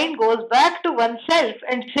the mind goes back to oneself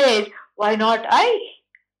and says, why not I?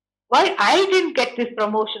 Why I didn't get this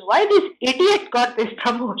promotion? Why this idiot got this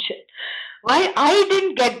promotion? Why I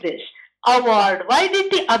didn't get this award? Why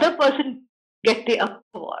did the other person get the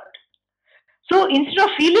award? So instead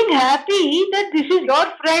of feeling happy that this is your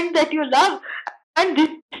friend that you love and this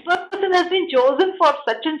person has been chosen for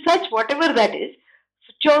such and such, whatever that is,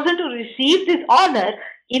 chosen to receive this honor,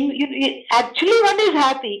 actually one is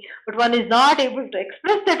happy, but one is not able to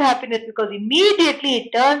express that happiness because immediately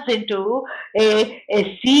it turns into a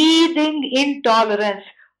seething intolerance.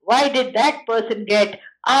 Why did that person get?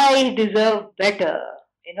 I deserve better.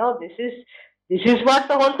 This is what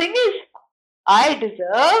the whole thing is. I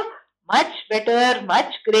deserve much better,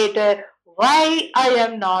 much greater. Why I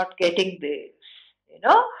am not getting this?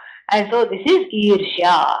 And so this is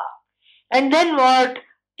Irsha. And then what?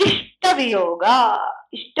 Ishta Viyoga.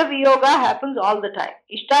 Ishta Viyoga happens all the time.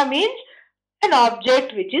 Ishta means an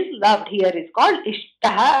object which is loved. Here is called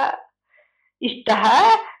Ishtaha.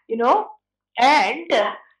 Ishtaha, and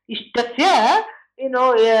Ishtasya,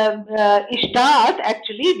 ishtat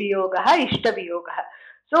actually viyogaha, ishta viyogaha.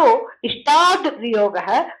 So, ishtad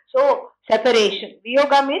viyogaha, so separation.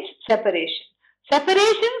 Viyoga means separation.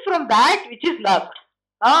 Separation from that which is loved.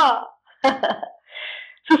 Ah.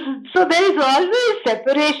 so there is always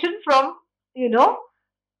separation from,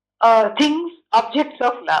 things, objects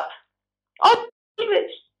of love.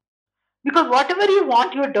 Always. Because whatever you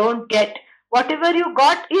want, you don't get. Whatever you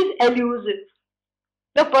got is elusive.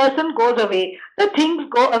 The person goes away, the things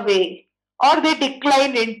go away, or they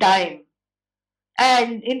decline in time.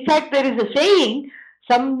 And in fact, there is a saying,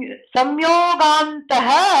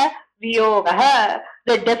 samyogantaha viyogaha.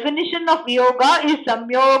 The definition of yoga is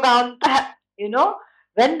samyogantaha.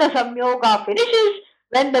 When the samyoga finishes,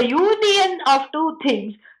 when the union of two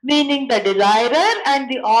things, meaning the desirer and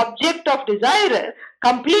the object of desire,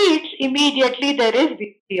 completes, immediately there is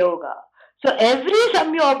viyoga. So every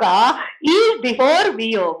samyoga is before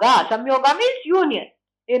viyoga. Samyoga means union,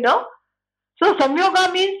 So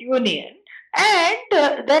samyoga means union. And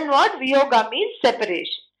then what? Viyoga means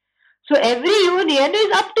separation. So every union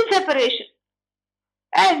is up to separation.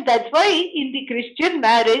 And that's why in the Christian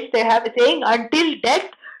marriage they have a saying, until death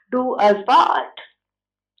do us part.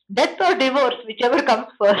 Death or divorce, whichever comes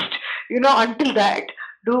first, until that,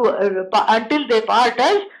 until they part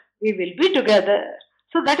us, we will be together.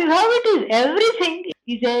 So that is how it is. Everything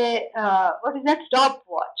is a,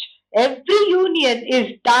 stopwatch. Every union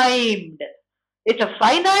is timed. It's a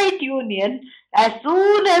finite union. As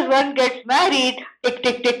soon as one gets married, tick,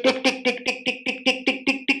 tick, tick, tick, tick, tick, tick, tick, tick, tick, tick,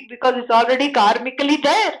 tick, tick, because it's already karmically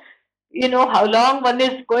there. How long one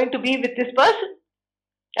is going to be with this person.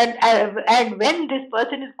 And when this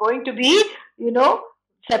person is going to be,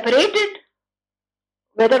 separated,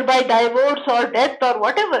 whether by divorce or death or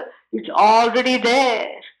whatever, it's already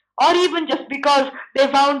there. Or even just because they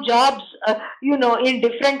found jobs, in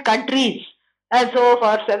different countries. And so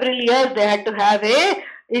for several years they had to have a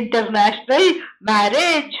international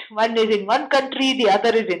marriage. One is in one country, the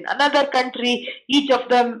other is in another country. Each of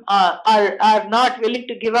them are not willing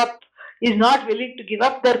to give up, is not willing to give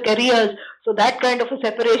up their careers. So that kind of a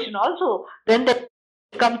separation also. Then they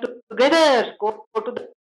come together, go to the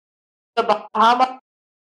Bahamas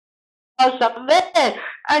or somewhere,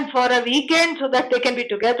 and for a weekend so that they can be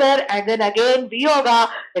together, and then again viyoga,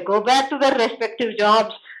 they go back to their respective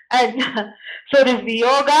jobs. And so this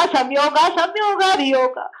viyoga, samyoga,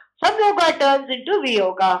 viyoga. Samyoga turns into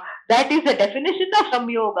viyoga. That is the definition of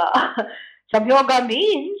samyoga. Samyoga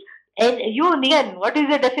means union. What is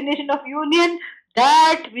the definition of union?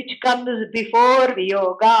 That which comes before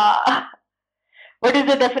viyoga. What is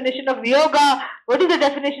the definition of yoga? What is the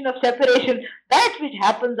definition of separation? That which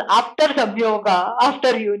happens after samyoga,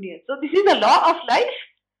 after union. So this is the law of life,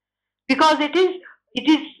 because it is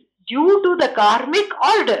due to the karmic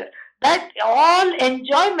order that all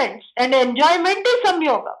enjoyments, and enjoyment is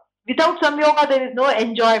samyoga. Without samyoga there is no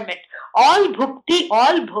enjoyment. All bhukti,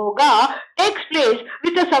 all bhoga takes place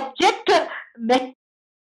with the subject meshing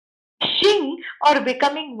or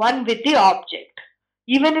becoming one with the object.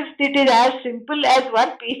 Even if it is as simple as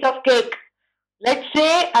one piece of cake. Let's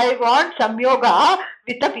say I want samyoga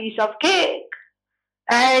with a piece of cake.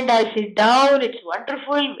 And I sit down, it's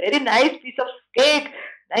wonderful, very nice piece of cake,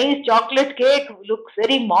 nice chocolate cake, looks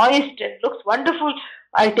very moist and looks wonderful.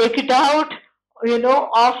 I take it out,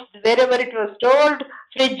 of wherever it was stored,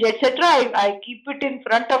 fridge, etc. I keep it in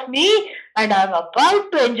front of me and I'm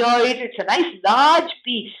about to enjoy it. It's a nice large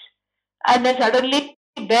piece. And then suddenly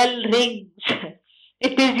bell rings.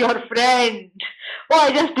 It is your friend. Oh,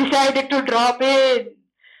 I just decided to drop in.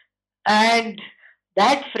 And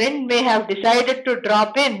that friend may have decided to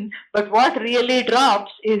drop in, but what really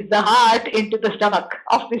drops is the heart into the stomach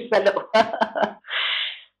of this fellow.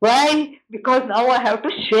 Why? Because now I have to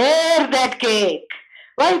share that cake.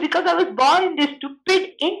 Why? Because I was born in this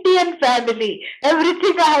stupid Indian family.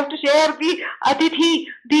 Everything I have to share. The Atithi,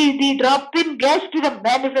 the drop-in guest is a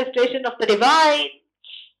manifestation of the divine,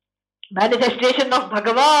 manifestation of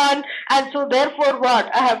Bhagavan, and so therefore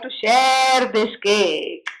what? I have to share this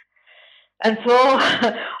cake. And so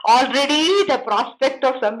already the prospect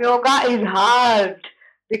of samyoga is hard,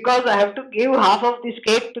 because I have to give half of this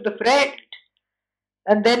cake to the friend.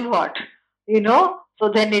 And then what? So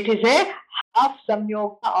then it is a half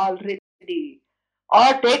samyoga already.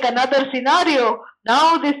 Or take another scenario.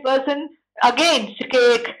 Now this person again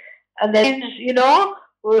cake, and then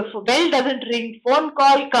if bell doesn't ring, phone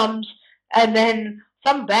call comes, and then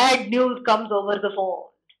some bad news comes over the phone.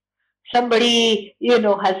 somebody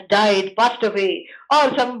has died, passed away,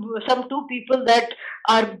 or some two people that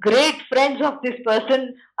are great friends of this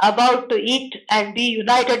person about to eat and be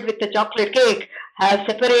united with the chocolate cake have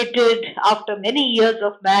separated after many years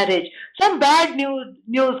of marriage. Some bad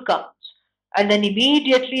news comes, and then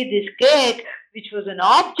immediately this cake, which was an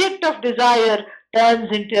object of desire, turns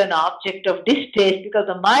into an object of distaste because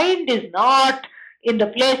the mind is not in the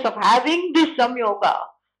place of having this samyoga.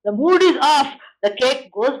 The mood is off. The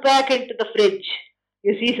cake goes back into the fridge.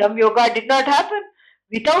 You see, samyoga did not happen.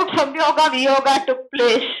 Without samyoga, viyoga took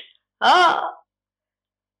place. Ah,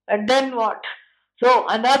 and then what? So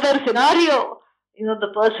another scenario,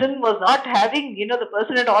 the person was not having, the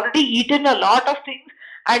person had already eaten a lot of things,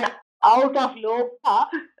 and out of loka,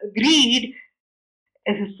 greed,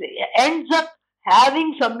 ends up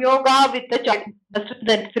having samyoga with the child.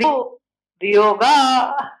 Then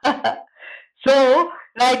viyoga. So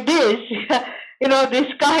like this,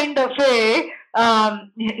 this kind of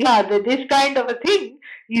this kind of a thing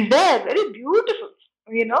is there, very beautiful,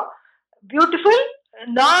 you know, beautiful.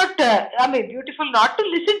 Not, beautiful not to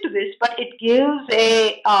listen to this, but it gives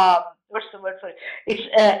a what's the word for it? It's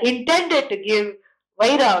intended to give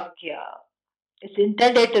vairāgya. It's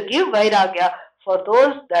intended to give vairāgya for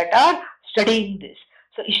those that are studying this.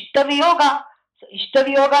 So Ishtaviyoga. So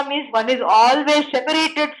Ishtaviyoga means one is always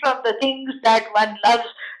separated from the things that one loves.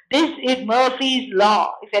 This is Murphy's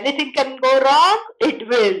law. If anything can go wrong, it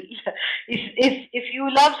will. If you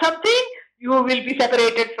love something, you will be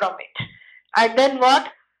separated from it. And then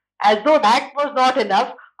what? As though that was not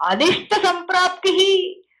enough, Anishta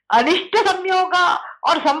Sampraptihi, Anishta Samyoga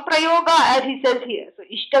or Samprayoga, as he says here. So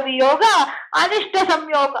Ishta Viyoga, Anishta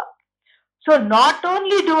Samyoga. So not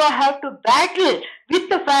only do I have to battle with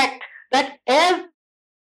the fact that everything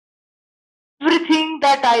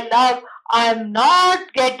that I love, I am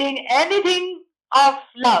not getting anything of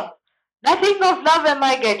love. Nothing of love am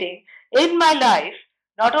I getting in my life.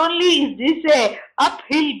 Not only is this a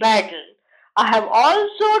uphill battle, I have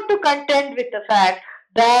also to contend with the fact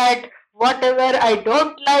that whatever I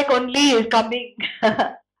don't like only is coming.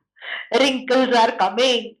 Wrinkles are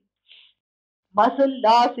coming. Muscle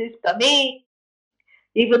loss is coming.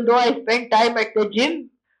 Even though I spend time at the gym.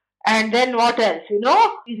 And then what else? His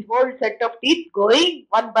whole set of teeth going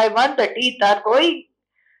one by one, the teeth are going.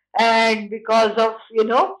 And because of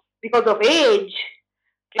age,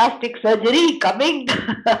 plastic surgery coming.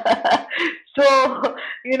 So,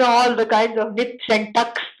 all the kinds of nips and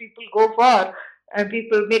tucks people go for, and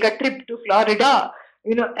people make a trip to Florida.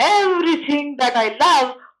 Everything that I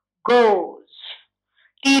love goes.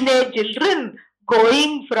 Teenage children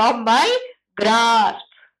going from my grasp.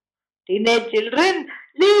 Teenage children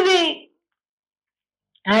leaving.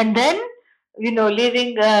 And then,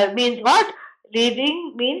 leaving means what?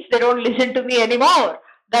 Leaving means they don't listen to me anymore.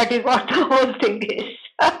 That is what the whole thing is.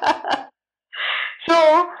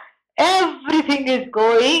 So, everything is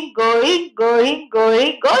going, going, going,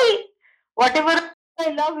 going, going. Whatever I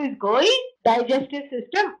love is going. Digestive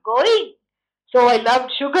system going. So I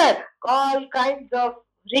loved sugar, all kinds of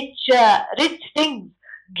rich things,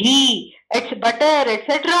 ghee, butter,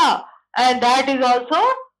 etc. And that is also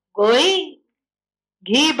going.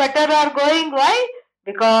 Ghee, butter are going. Why?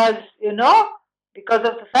 Because, because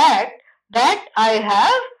of the fact that I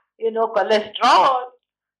have, cholesterol.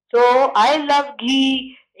 So I love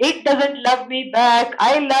ghee. It doesn't love me back.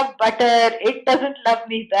 I love butter. It doesn't love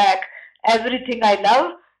me back. Everything I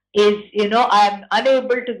love is, I am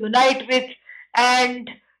unable to unite with. And,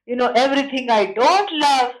 everything I don't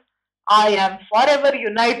love, I am forever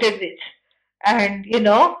united with. And,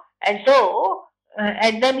 and so,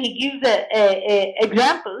 and then he gives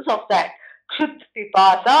examples of that. Kshut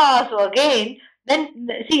pipasa. So again, then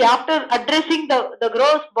see, after addressing the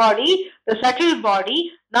gross body, the subtle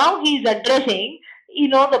body, now he is addressing,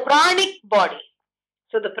 the pranic body.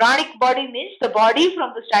 So the pranic body means the body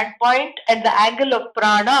from the standpoint and the angle of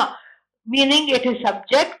prana, meaning it is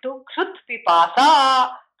subject to kshut pipasa.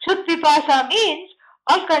 Kshut pipasa means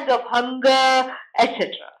all kinds of hunger,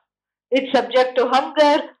 etc. It's subject to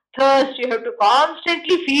hunger, thirst. You have to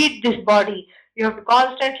constantly feed this body. You have to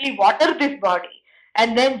constantly water this body.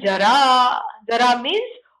 And then jara. Jara means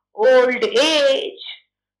old age.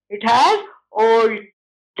 It has old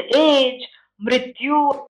age.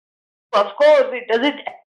 Mrityu, of course, it doesn't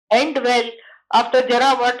end well. After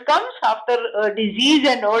jara, what comes? After disease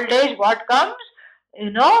and old age, what comes?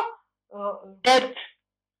 Death.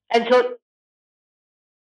 And so,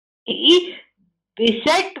 he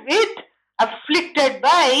beset with, afflicted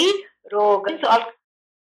by rogas, all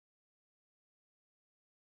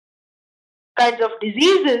kinds of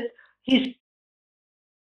diseases. He's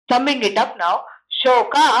summing it up now.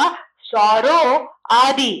 Shoka, sorrow,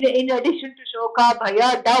 adi. In addition to shoka,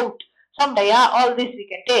 bhaya, doubt, some daya, all this we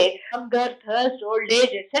can take. Hunger, thirst, old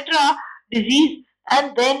age, etc., disease,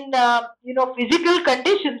 and then, physical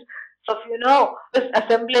conditions of, this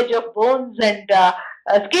assemblage of bones and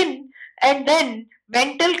skin, and then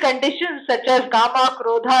mental conditions such as kama,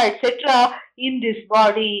 krodha, etc. in this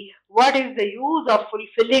body. What is the use of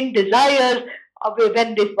fulfilling desires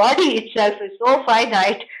when this body itself is so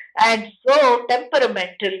finite and so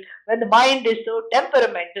temperamental, when the mind is so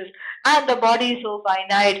temperamental and the body is so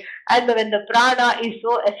finite, and when the prana is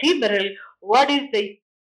so ephemeral, what is the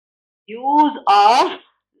use of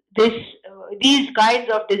this these kinds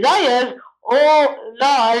of desires, oh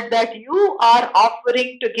Lord, that you are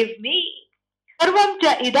offering to give me? Sarvam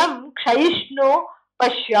cha idam kshayishnu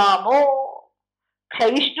pashyamo.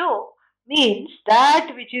 Kshayishnu means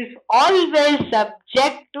that which is always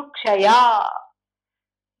subject to kshaya.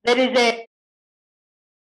 There is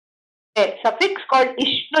a suffix called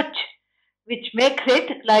ishnuch, which makes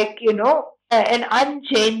it like, an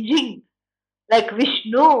unchanging, like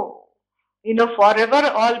Vishnu, forever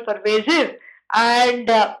all pervasive. And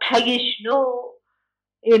Kshayishnu,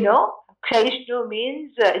 Kshayishnu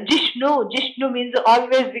means Jishnu. Jishnu means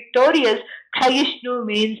always victorious. Kshayishnu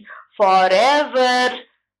means forever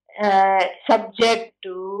subject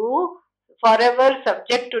to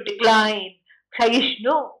decline.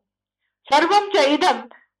 Kshayishnu. Sarvam cha idam.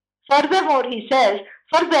 Furthermore, he says,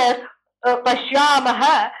 further,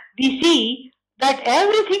 pashyamaha, we see that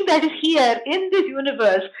everything that is here in this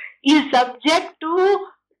universe is subject to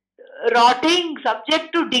rotting,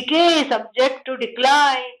 subject to decay, subject to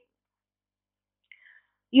decline.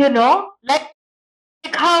 Like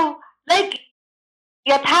how, like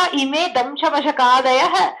yatha ime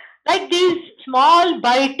damshamashakadayah, like these small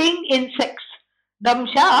biting insects.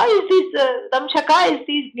 Damsha is this, damshaka is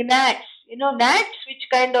these gnats, gnats which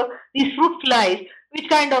kind of, these fruit flies, which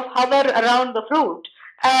kind of hover around the fruit.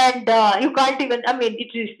 And you can't even,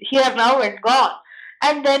 it is here now and gone.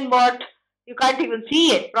 And then what? You can't even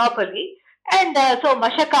see it properly. And so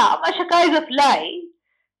mashaka is a fly,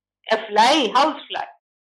 house fly.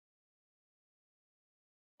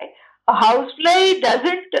 A housefly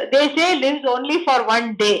they say, lives only for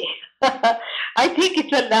one day. I think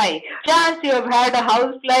it's a lie. Chance you have had a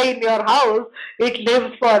housefly in your house, it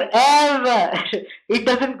lives forever. It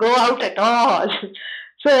doesn't go out at all.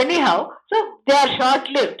 So anyhow, they are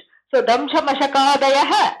short-lived. So damsha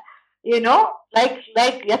mashakadayaha, like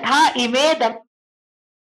yatha ime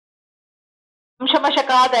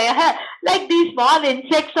like these small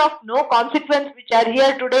insects of no consequence which are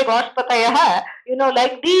here today, gospatayaha,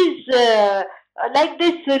 like these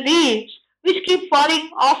leaves which keep falling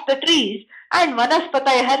off the trees, and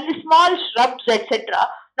vanaspatayaha, small shrubs, etc.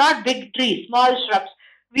 Not big trees, small shrubs,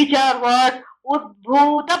 which are what?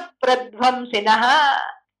 Udbhuta pradvamsinaha.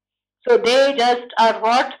 So they just are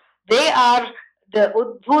what? They are the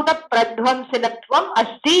udbhuta pradvamsinatvam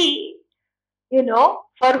asti.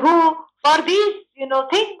 For who? For these,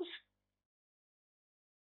 things.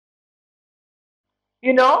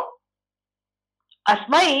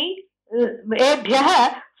 Asmai,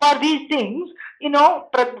 for these things,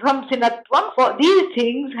 pradvamsinatvam, for these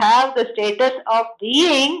things have the status of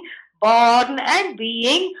being born and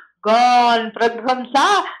being gone.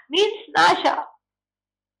 Pradvamsa means nasha,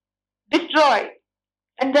 destroyed.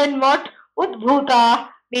 And then what? Udbhuta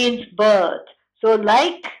means birth. So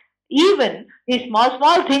like even these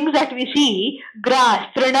small things that we see, grass,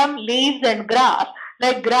 trinam, leaves and grass,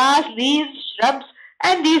 like grass, leaves, shrubs,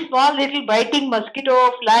 and these small little biting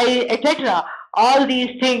mosquito, fly, etc. All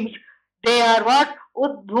these things, they are what?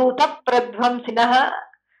 Udbhuta pradvamsinaha.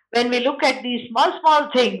 When we look at these small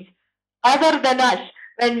things, other than us,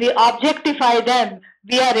 when we objectify them,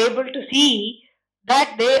 we are able to see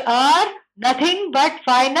that they are nothing but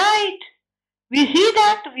finite. We see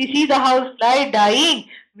that. We see the housefly dying.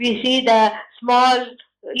 We see the small,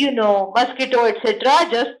 mosquito, etc.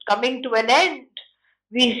 just coming to an end.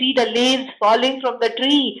 We see the leaves falling from the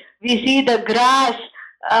tree. We see the grass,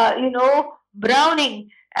 browning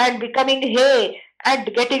and becoming hay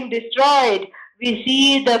and getting destroyed. We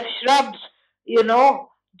see the shrubs,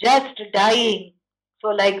 just dying. So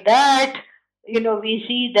like that, we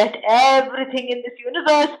see that everything in this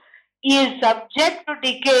universe is subject to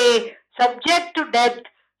decay, subject to death,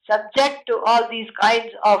 subject to all these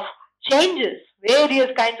kinds of changes,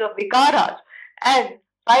 various kinds of vikaras, and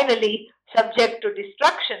finally subject to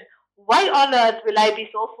destruction. Why on earth will I be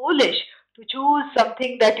so foolish to choose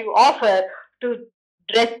something that you offer to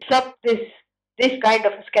dress up this kind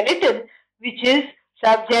of a skeleton which is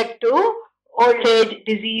subject to old age,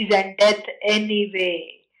 disease and death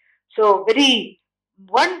anyway? So very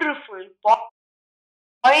wonderful,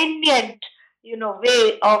 poignant,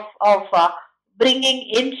 way of bringing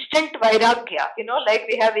instant vairāgya. Like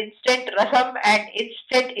we have instant rasam and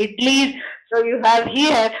instant idlis. So you have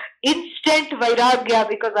here instant vairāgya,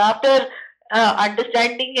 because after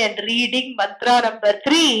understanding and reading mantra number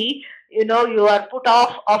 3, you are put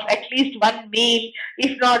off of at least one meal,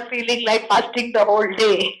 if not feeling like fasting the whole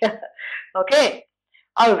day. Okay.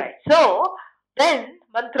 All right. So then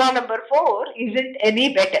mantra number 4 isn't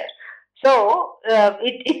any better. So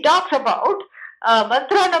it talks about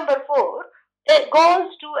mantra number 4. It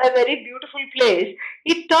goes to a very beautiful place.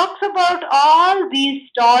 It talks about all these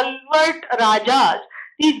stalwart rajas,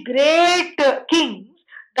 these great kings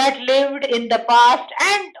that lived in the past,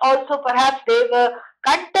 and also perhaps they were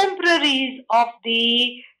contemporaries of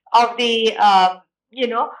the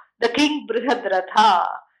the King Bṛhadratha.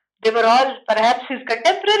 They were all perhaps his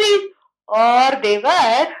contemporaries, or they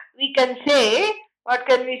were, we can say, what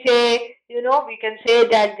can we say? We can say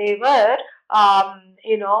that they were,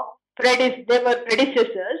 they were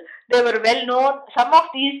predecessors. They were well known. Some of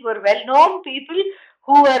these were well known people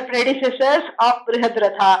who were predecessors of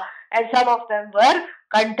Bṛhadratha, and some of them were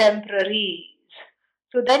contemporaries.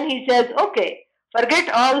 So then he says, okay, forget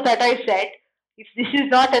all that I said. If this is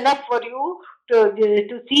not enough for you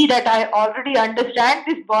to see that I already understand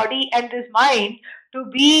this body and this mind to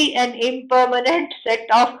be an impermanent set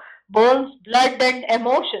of bones, blood, and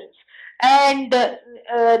emotions. And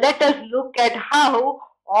let us look at how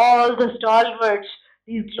all the stalwarts,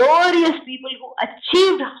 these glorious people who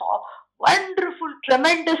achieved wonderful,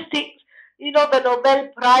 tremendous things, the Nobel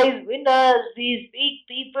Prize winners, these big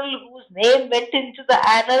people whose name went into the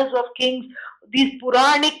annals of kings, these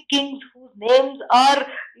Puranic kings whose names are,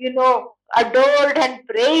 adored and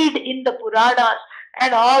prayed in the Puranas,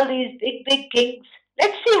 and all these big, big kings.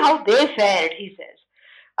 Let's see how they fared, he says.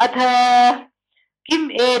 Atha kim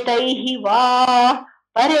etaihi va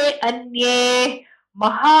pare anye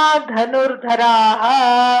महाधनुर्धराः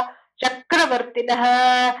चक्रवर्तिनः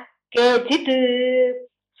केचित्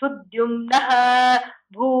सुद्युम्नः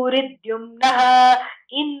भूरिद्युम्नः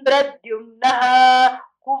इन्द्रद्युम्नः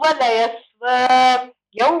कुवलयस्व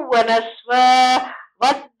यौवनस्व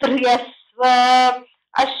वध्र्यस्व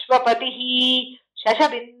अश्वपतिः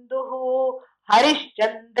शशबिन्दुः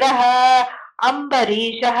हरिश्चन्द्रः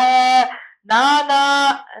अम्बरीषः नाना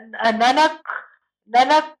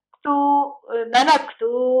ननक्तु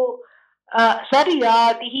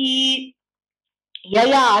सर्यातिः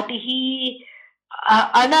ययातिः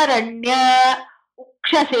Anaranya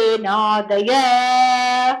ukṣasenādaya.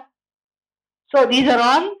 So these are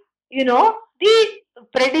all, the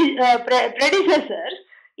predecessors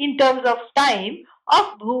in terms of time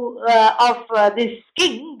of this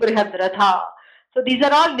king Bṛhadratha. So these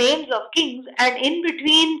are all names of kings, and in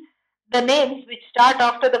between the names which start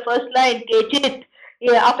after the first line Kechit,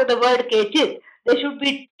 after the word Kechit, there should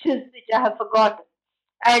be dashes which I have forgotten.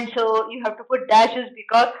 And so you have to put dashes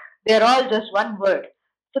because they are all just one word.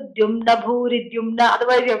 Sudyumna, Bhuridyumna.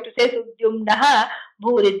 Otherwise you have to say Sudyumnaha,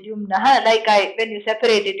 Bhuridyumnaha. Like when you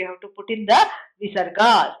separate it, you have to put in the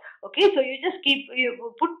visargas. Okay, so you just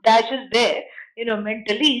you put dashes there,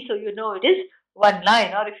 mentally, so it is one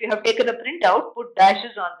line. Or if you have taken a printout, put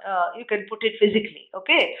dashes on. You can put it physically.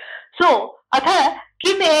 Okay. So atha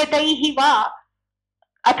kim etaihi va.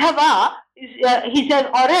 Athava, he says,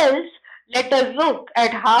 or else let us look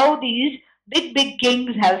at how these big, big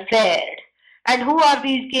kings have fared. And who are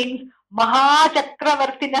these kings?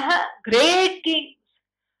 Mahachakravartinaha, great kings.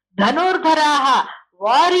 Dhanurdharaha,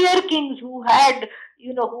 warrior kings who had,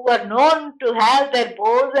 who were known to have their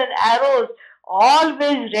bows and arrows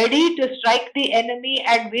always ready to strike the enemy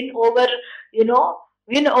and win over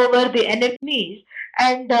the enemies.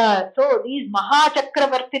 And so these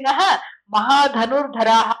Mahachakravartinaha,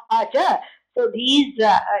 Mahadhanurdharaha, so these,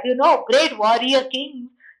 great warrior kings,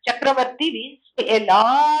 Chakravarti means a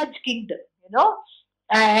large kingdom,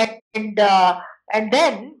 and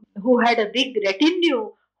then who had a big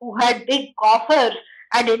retinue, who had big coffers,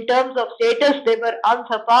 and in terms of status, they were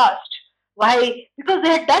unsurpassed. Why? Because they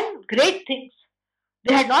had done great things.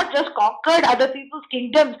 They had not just conquered other people's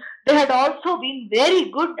kingdoms, they had also been very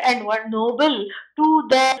good and noble to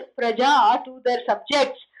their praja, to their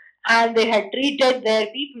subjects, and they had treated their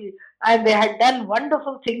people, and they had done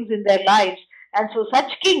wonderful things in their lives. And so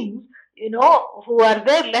such kings, who are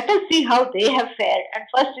there, let us see how they have fared. And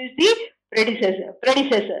first is the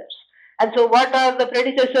predecessors. And so what are the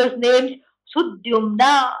predecessors' names?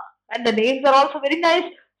 Sudyumna. And the names are also very nice.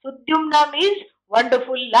 Sudyumna means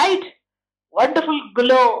wonderful light, wonderful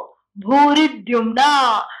glow.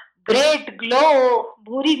 Bhuridyumna, great glow.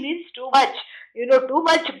 Bhuri means too much. Too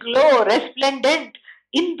much glow, resplendent.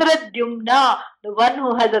 Indradyumna, the one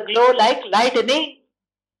who has a glow like lightning,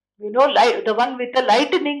 the one with a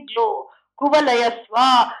lightning glow.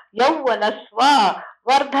 Kuvalayasva, Yauvanasva,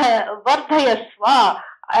 Vardhayasva,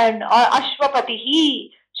 and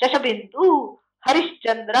Ashwapatihi, Shashabindu,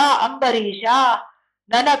 Harishchandra, Ambarisha,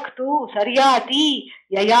 Nanaktu, Saryati,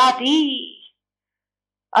 Yayati,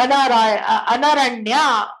 Anaranya,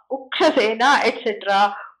 Ukshasena,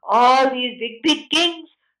 etc. All these big kings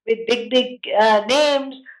with big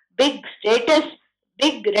names, big status,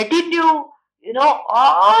 big retinue,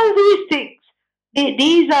 all these things.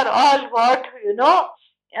 These are all what,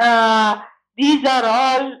 these are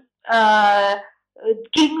all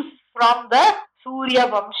kings from the Surya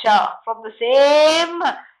Vamsha, from the same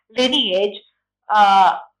lineage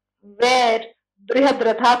where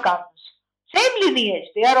Bṛhadratha comes. Same lineage.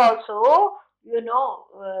 They are also,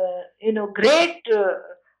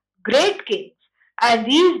 great kings. And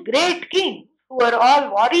these great kings, who are all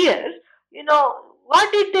warriors,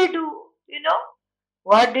 what did they do?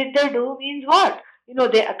 What did they do means what?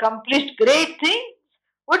 They accomplished great things.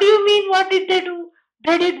 What do you mean, what did they do?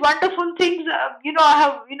 They did wonderful things. They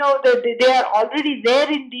are already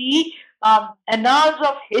there in the annals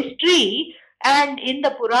of history and in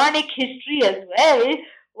the Puranic history as well.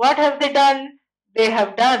 What have they done? They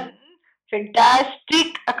have done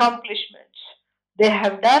fantastic accomplishments. They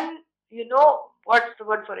have done, what's the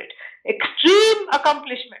word for it? Extreme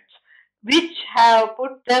accomplishments, which have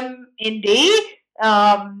put them in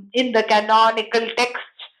the canonical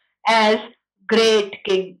texts as great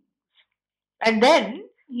kings. And then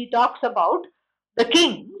he talks about the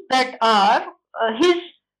kings that are his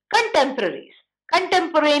contemporaries,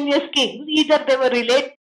 contemporaneous kings. Either they were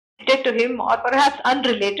related to him or perhaps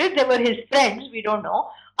unrelated. They were his friends. We don't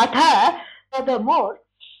know. Atha, furthermore,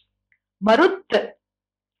 Marut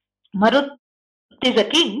is a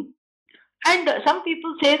king, and some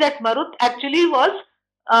people say that Marut actually was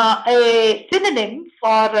a synonym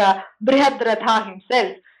for Bṛhadratha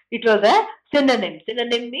himself. It was a synonym.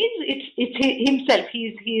 Synonym means it's himself.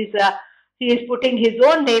 He is putting his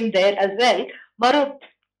own name there as well. Marut,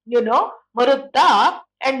 Marutta,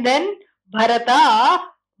 and then Bharata,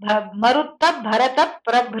 Marutta, Bharata,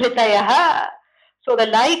 Prabhritayah. So the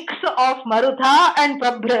likes of Maruta and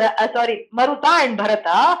Maruta and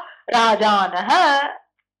Bharata, Rajanaha,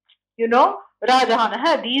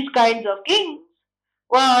 Rajanaha, these kinds of kings.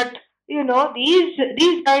 What?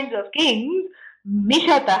 These kinds of kings,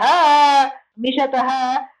 Mishataha.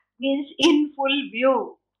 Mishataha means in full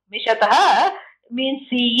view. Mishataha means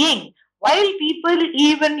seeing. While people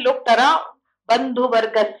even looked around, Bandhu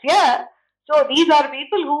Vargasya. So these are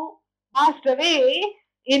people who passed away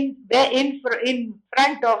in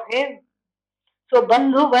front of him. So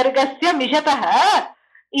Bandhu Vargasya Mishataha,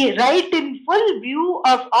 right in full view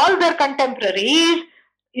of all their contemporaries,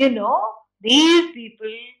 these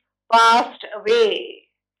people passed away.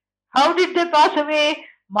 How did they pass away?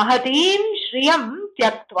 Mahatim Shriyam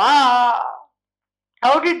Tyaktva.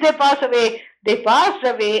 How did they pass away? They passed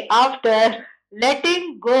away after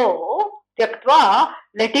letting go, Tyaktva,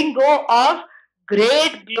 letting go of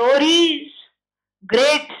great glories,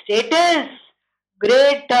 great status,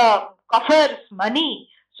 great coffers, money.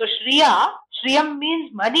 So Shriyam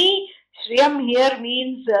means money. Shriyam here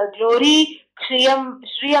means glory.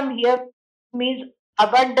 Shriyam here means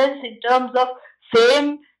abundance in terms of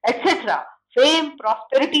fame, etc. Fame,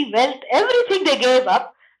 prosperity, wealth, everything they gave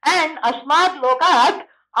up. And Asmat Lokat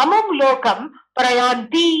Amam Lokam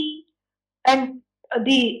Prayanti. And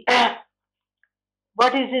the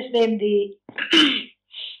what is his name? The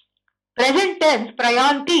present tense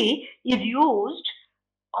Prayanti is used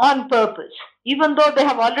on purpose. Even though they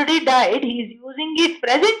have already died, he is using it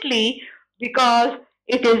presently because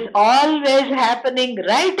it is always happening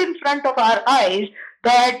right in front of our eyes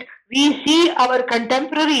that we see our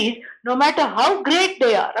contemporaries, no matter how great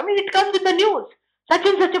they are. I mean, it comes in the news. Such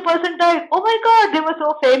and such a person died. Oh my God, they were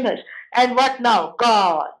so famous. And what now?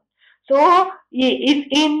 Gone. So,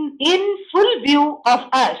 in full view of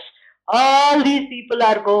us, all these people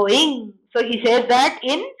are going. So he says that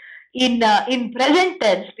in present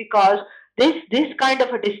tense, because this kind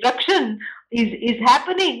of a destruction is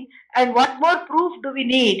happening. And what more proof do we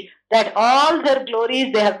need that all their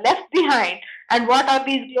glories they have left behind? And what are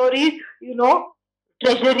these glories?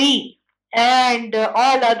 Treasury and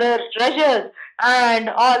all other treasures and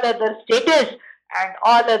all other status and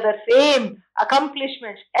all other fame,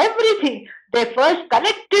 accomplishments, everything. They first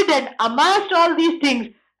collected and amassed all these things,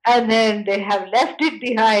 and then they have left it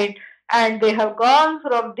behind, and they have gone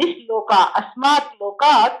from this loka, asmat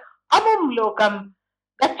lokat, amum lokam,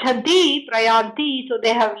 gachanti prayanti. So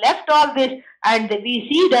they have left all this, and we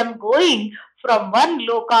see them going from one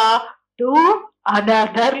loka to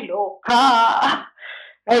another loka.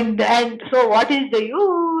 And so what is the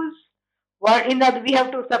use? What in that we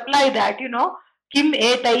have to supply that, Kim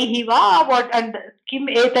etaihi va, what and kim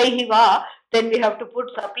etaihi va, then we have to put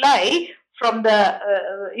supply from the,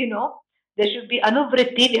 there should be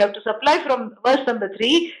anuvritti, we have to supply from verse number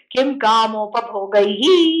 3, kim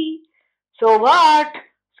kamopabhogaihi. So what?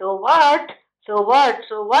 So what? So what?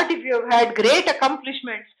 So what if you have had great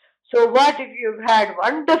accomplishments? So what if you have had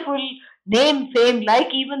wonderful name, fame,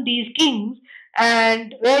 like even these kings?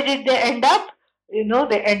 And where did they end up?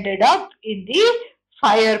 They ended up in the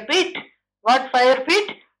fire pit. What fire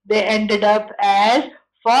pit? They ended up as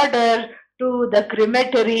fodder to the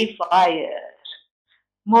crematory fire.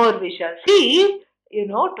 More we shall see,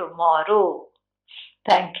 tomorrow.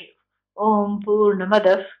 Thank you. Om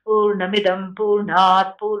Purnamadah Purnamidam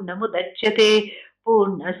Purnat Purnamudachyate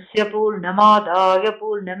Purnasya Purnamadaya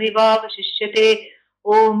Purnamivavashishyate.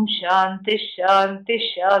 Om Shanti Shanti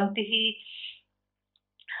Shanti.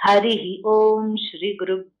 Harihi Om Shri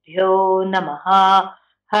Gurubhyo Namaha.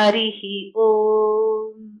 Harihi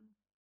Om.